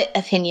split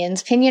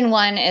opinions. Opinion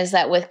one is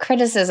that with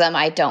criticism,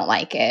 I don't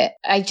like it.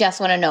 I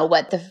just want to know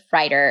what the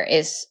writer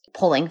is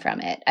pulling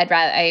from it.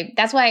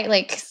 That's why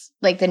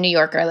like the New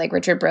Yorker, like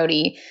Richard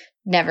Brody,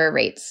 never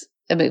rates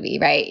the movie,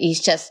 right? He's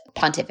just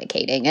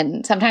pontificating.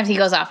 And sometimes he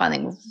goes off on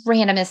like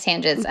randomest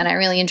tangents. And I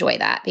really enjoy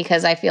that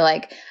because I feel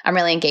like I'm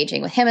really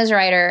engaging with him as a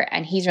writer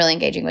and he's really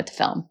engaging with the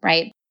film,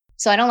 right?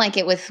 So I don't like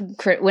it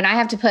when I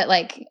have to put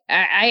like,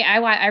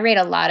 I rate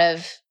a lot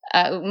of,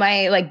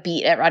 my like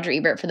beat at Roger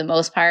Ebert for the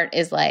most part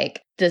is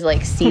like this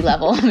like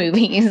C-level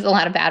movies, a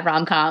lot of bad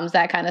rom-coms,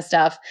 that kind of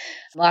stuff,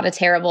 a lot of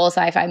terrible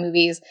sci-fi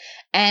movies.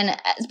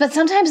 But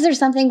sometimes there's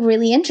something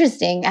really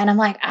interesting and I'm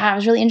like, I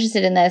was really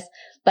interested in this,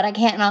 but I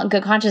can't in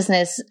good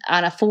consciousness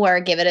on a 4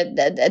 give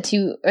it a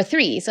 2 or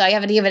 3. So I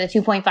have to give it a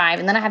 2.5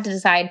 and then I have to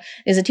decide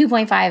is a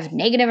 2.5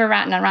 negative or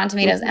rotten on Rotten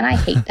Tomatoes, and I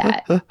hate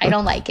that. I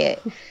don't like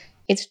it.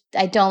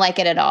 I don't like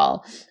it at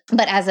all.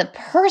 But as a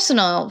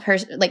personal,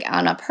 like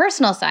on a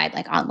personal side,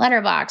 like on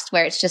Letterboxd,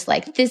 where it's just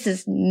like, this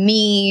is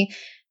me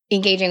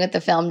engaging with the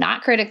film,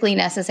 not critically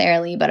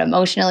necessarily, but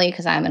emotionally,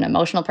 because I'm an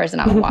emotional person.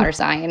 I'm a water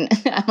sign.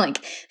 I'm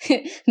like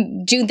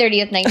June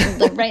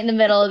 30th, right in the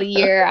middle of the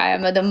year. I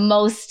am the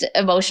most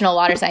emotional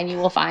water sign you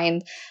will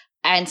find.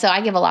 And so I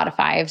give a lot of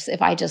 5s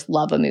if I just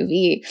love a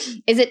movie.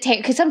 Is it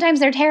because sometimes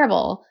they're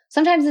terrible.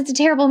 Sometimes it's a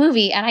terrible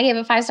movie, and I gave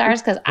it 5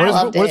 stars because I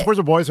loved it. Where's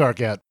the Boys Are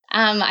at?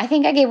 I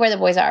think I gave Where the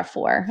Boys Are a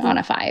 4 on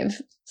a 5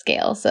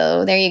 scale.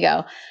 So there you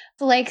go.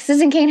 So like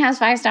Citizen Kane has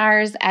 5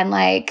 stars, and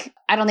like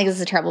I don't think this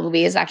is a terrible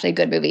movie. It's actually a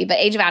good movie. But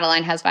Age of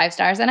Adeline has 5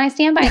 stars, and I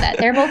stand by that.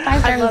 They're both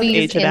 5-star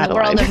movies in the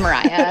world of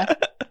Mariah.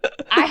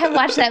 I have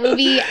watched that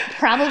movie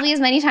probably as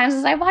many times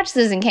as I watched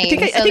Citizen Kane.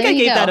 I think I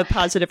gave that a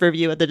positive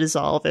review at the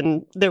Dissolve,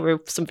 and there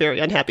were some very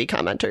unhappy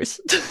commenters.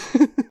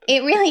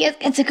 It really is.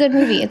 It's a good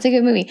movie. It's a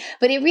good movie.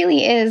 But it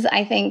really is,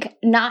 I think,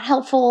 not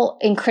helpful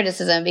in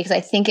criticism because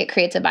I think it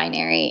creates a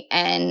binary,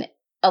 and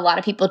a lot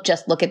of people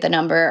just look at the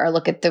number or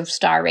look at the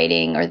star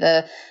rating or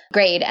the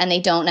grade, and they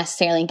don't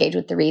necessarily engage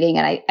with the reading.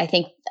 And I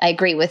think I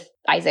agree with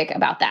Isaac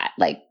about that.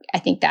 Like, I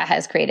think that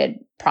has created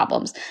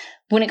problems.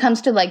 When it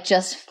comes to like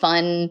just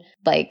fun,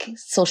 like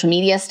social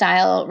media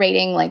style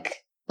rating, like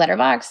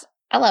Letterboxd,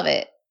 I love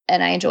it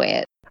and I enjoy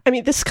it. I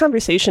mean, this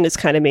conversation is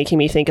kind of making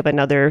me think of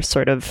another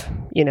sort of,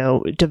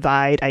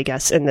 divide, I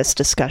guess, in this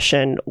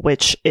discussion,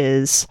 which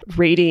is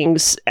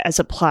ratings as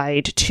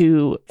applied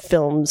to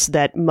films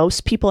that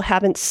most people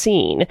haven't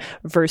seen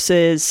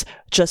versus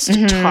just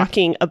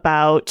talking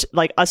about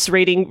like us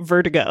rating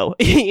Vertigo,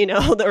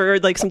 or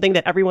like something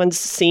that everyone's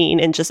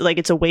seen, and just like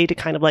it's a way to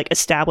kind of like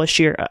establish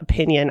your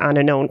opinion on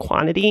a known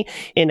quantity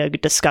in a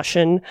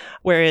discussion.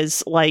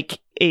 Whereas like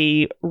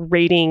a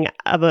rating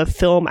of a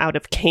film out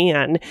of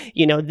Cannes,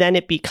 then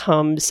it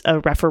becomes a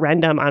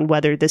referendum on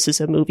whether this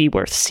is a movie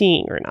worth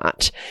seeing or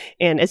not.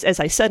 And as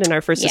I said in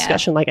our first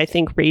discussion, like I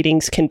think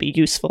ratings can be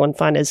useful and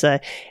fun as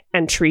a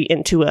entry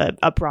into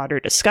a broader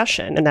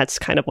discussion. And that's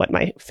kind of what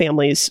my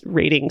family's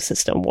rating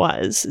system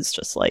was, is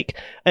just like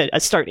a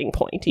starting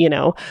point,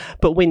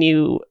 But when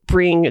you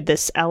bring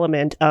this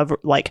element of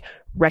like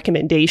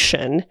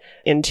recommendation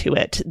into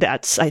it,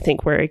 that's I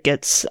think where it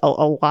gets a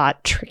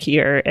lot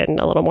trickier and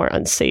a little more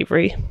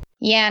unsavory.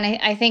 Yeah, and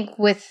I think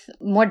with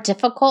more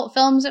difficult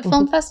films at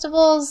film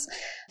festivals,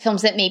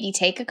 films that maybe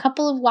take a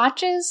couple of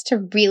watches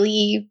to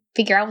really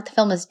figure out what the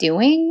film is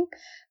doing,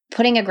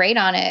 putting a grade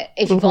on it,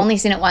 if you've only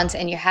seen it once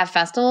and you have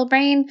festival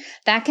brain,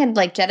 that can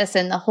like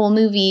jettison the whole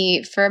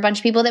movie for a bunch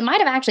of people that might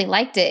have actually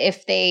liked it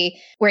if they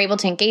were able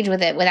to engage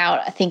with it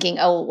without thinking,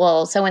 oh,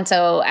 well,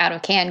 so-and-so out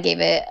of Cannes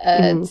gave it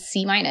a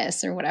C-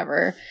 or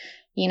whatever,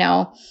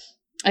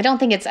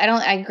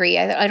 I agree.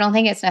 I don't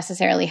think it's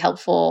necessarily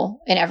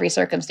helpful in every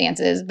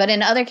circumstances, but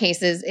in other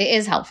cases it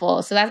is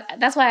helpful. So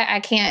that's why I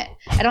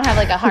don't have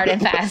like a hard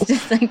and fast.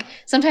 It's like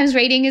sometimes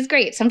rating is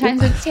great.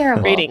 Sometimes it's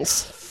terrible.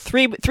 Ratings.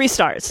 3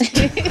 stars.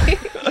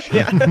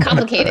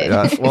 Complicated.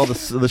 Well,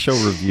 the show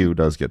review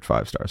does get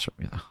 5 stars from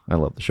me. I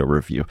love the show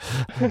review.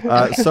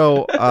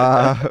 So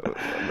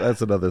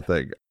that's another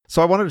thing.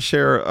 So I wanted to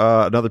share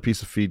another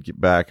piece of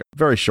feedback,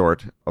 very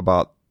short,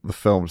 about the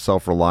film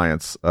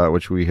Self-Reliance,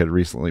 which we had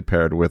recently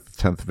paired with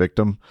 10th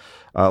Victim.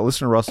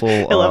 Listener Russell...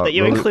 I love that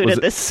you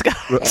included this,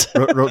 Scott.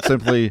 wrote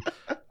simply,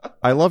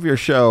 I love your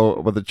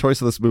show, but the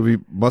choice of this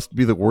movie must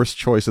be the worst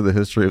choice in the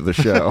history of the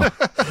show.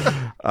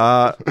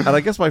 And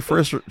I guess my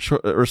first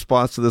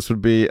response to this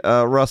would be,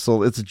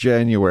 Russell, it's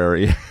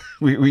January.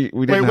 we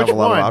didn't have a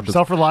lot of options.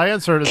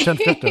 Self-Reliance or the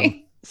 10th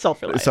Victim?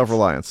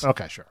 Self-Reliance.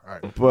 Okay, sure. All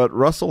right. But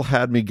Russell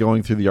had me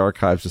going through the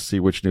archives to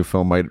see which new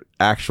film might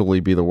actually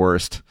be the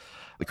worst.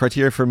 The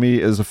criteria for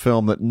me is a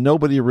film that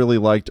nobody really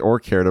liked or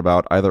cared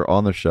about, either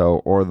on the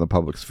show or in the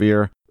public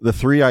sphere. The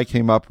 3 I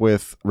came up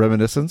with: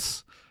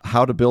 Reminiscence,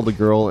 How to Build a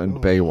Girl, and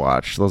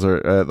Baywatch. Those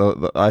are,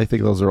 I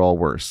think, those are all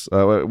worse.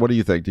 What do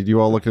you think? Did you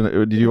all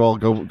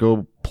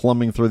go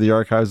plumbing through the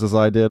archives as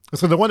I did?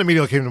 So the one that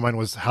immediately came to mind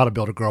was How to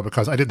Build a Girl,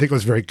 because I didn't think it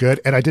was very good,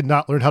 and I did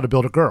not learn how to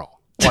build a girl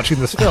watching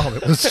this film.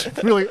 It was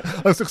really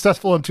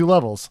successful on 2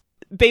 levels.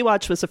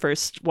 Baywatch was the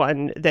first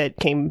one that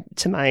came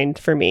to mind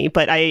for me,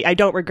 but I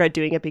don't regret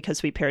doing it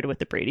because we paired it with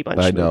the Brady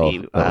Bunch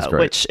movie,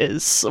 which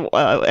is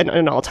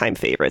an all-time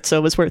favorite. So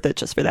it was worth it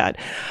just for that.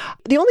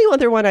 The only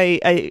other one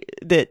I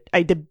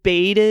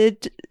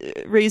debated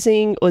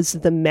raising was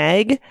The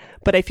Meg,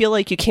 but I feel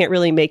like you can't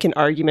really make an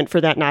argument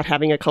for that not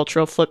having a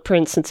cultural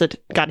footprint since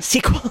it got a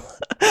sequel.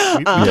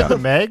 We did The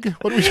Meg?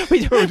 What did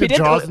we did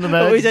Jaws and The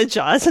Meg? We did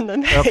Jaws and The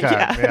Meg. Okay,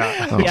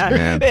 yeah. Oh,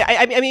 man.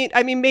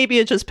 I mean, maybe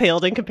it just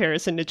paled in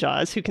comparison to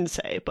Jaws. Who can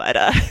say? But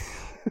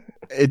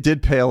it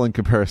did pale in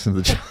comparison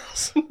to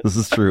Jaws. This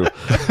is true.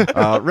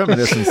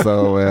 Reminiscence,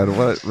 though, and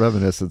what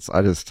reminiscence?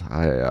 I don't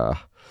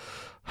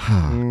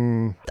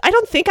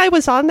think I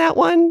was on that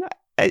one.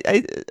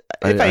 I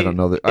don't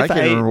know that. I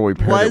can't remember what we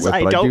paired it with.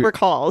 I don't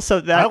recall.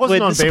 So that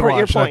would support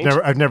your point.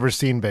 I've never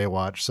seen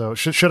Baywatch. So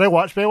should I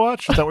watch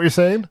Baywatch? Is that what you're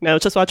saying? No,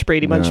 just watch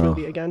Brady Bunch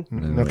movie again.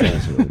 Okay,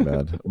 it's really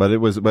bad. But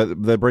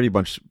the Brady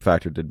Bunch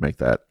factor did make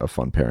that a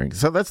fun pairing.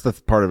 So that's the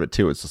part of it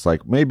too. It's just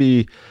like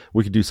maybe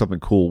we could do something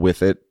cool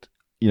with it.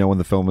 When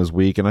the film is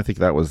weak, and I think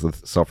that was the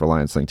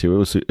Self-Reliance thing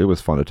too. It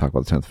was fun to talk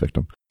about The 10th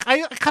Victim.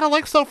 I kind of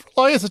like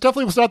Self-Reliance. It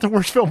definitely was not the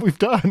worst film we've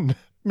done.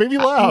 Made me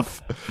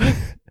laugh.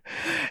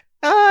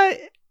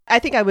 I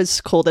think I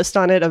was coldest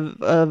on it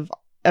of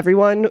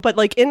everyone, but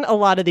like in a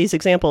lot of these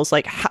examples,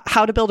 like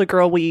How to Build a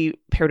Girl, we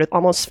paired with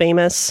Almost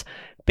Famous.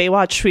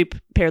 Baywatch, we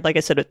paired, like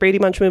I said, with Brady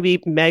Bunch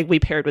movie. Meg, we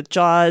paired with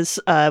Jaws.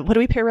 What do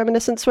we pair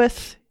Reminiscence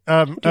with?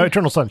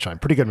 Eternal Sunshine,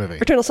 pretty good movie.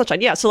 Eternal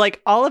Sunshine, yeah. So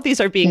like all of these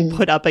are being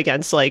put up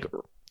against like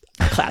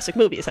classic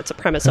movies. That's the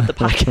premise of the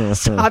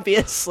podcast,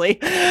 obviously.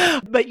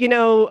 But,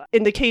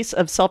 in the case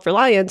of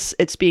Self-Reliance,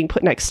 it's being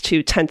put next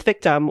to 10th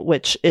Victim,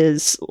 which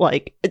is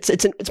like,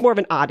 it's more of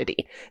an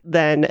oddity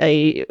than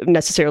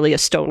necessarily a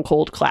stone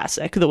cold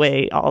classic, the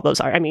way all those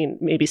are. I mean,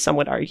 maybe some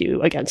would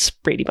argue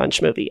against Brady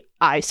Bunch movie.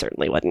 I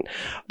certainly wouldn't.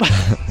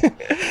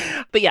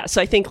 But yeah,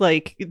 so I think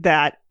like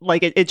that,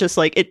 like it just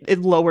like it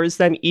lowers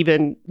them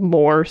even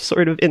more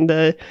sort of in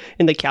the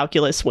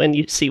calculus when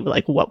you see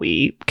like what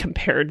we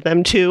compared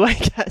them to. I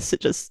guess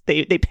it just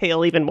they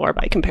pale even more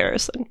by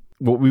comparison.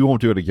 Well, we won't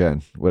do it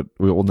again. We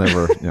will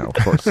never. Of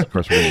course, we're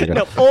going to do it again.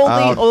 No,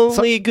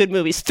 only good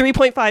movies.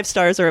 3.5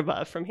 stars or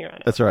above from here on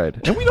out. That's right.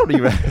 And we don't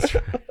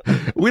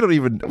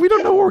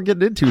know what we're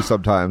getting into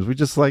sometimes. We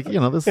just like,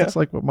 this looks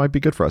like what might be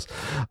good for us.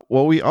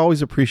 Well, we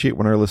always appreciate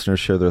when our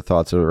listeners share their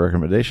thoughts or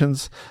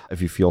recommendations.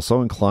 If you feel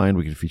so inclined,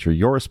 we can feature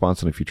your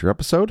response in a future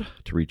episode.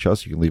 To reach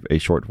us, you can leave a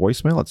short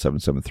voicemail at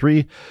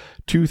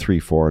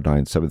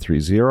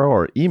 773-234-9730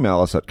 or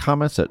email us at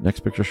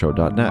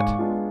comments@nextpictureshow.net.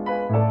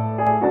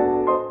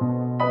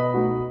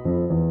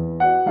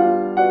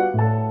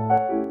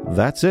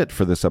 That's it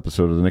for this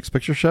episode of The Next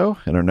Picture Show.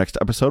 In our next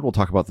episode, we'll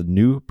talk about the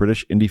new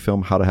British indie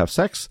film How to Have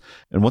Sex,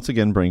 and once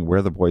again bring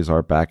Where the Boys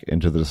Are back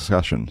into the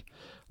discussion.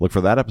 Look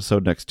for that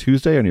episode next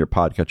Tuesday on your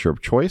podcatcher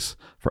of choice.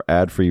 For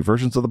ad-free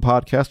versions of the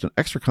podcast and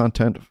extra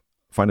content,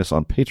 find us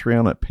on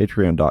Patreon at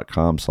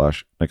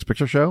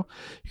patreon.com/nextpictureshow.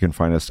 You can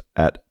find us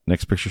at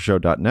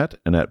nextpictureshow.net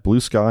and at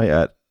Blue Sky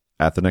at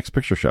The Next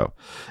Picture Show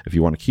if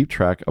you want to keep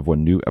track of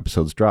when new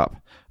episodes drop.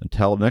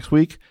 Until next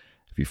week,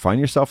 if you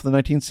find yourself in the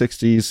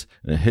 1960s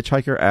and a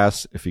hitchhiker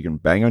asks if you can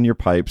bang on your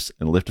pipes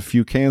and lift a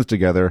few cans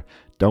together,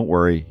 don't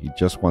worry, he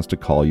just wants to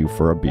call you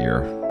for a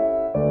beer.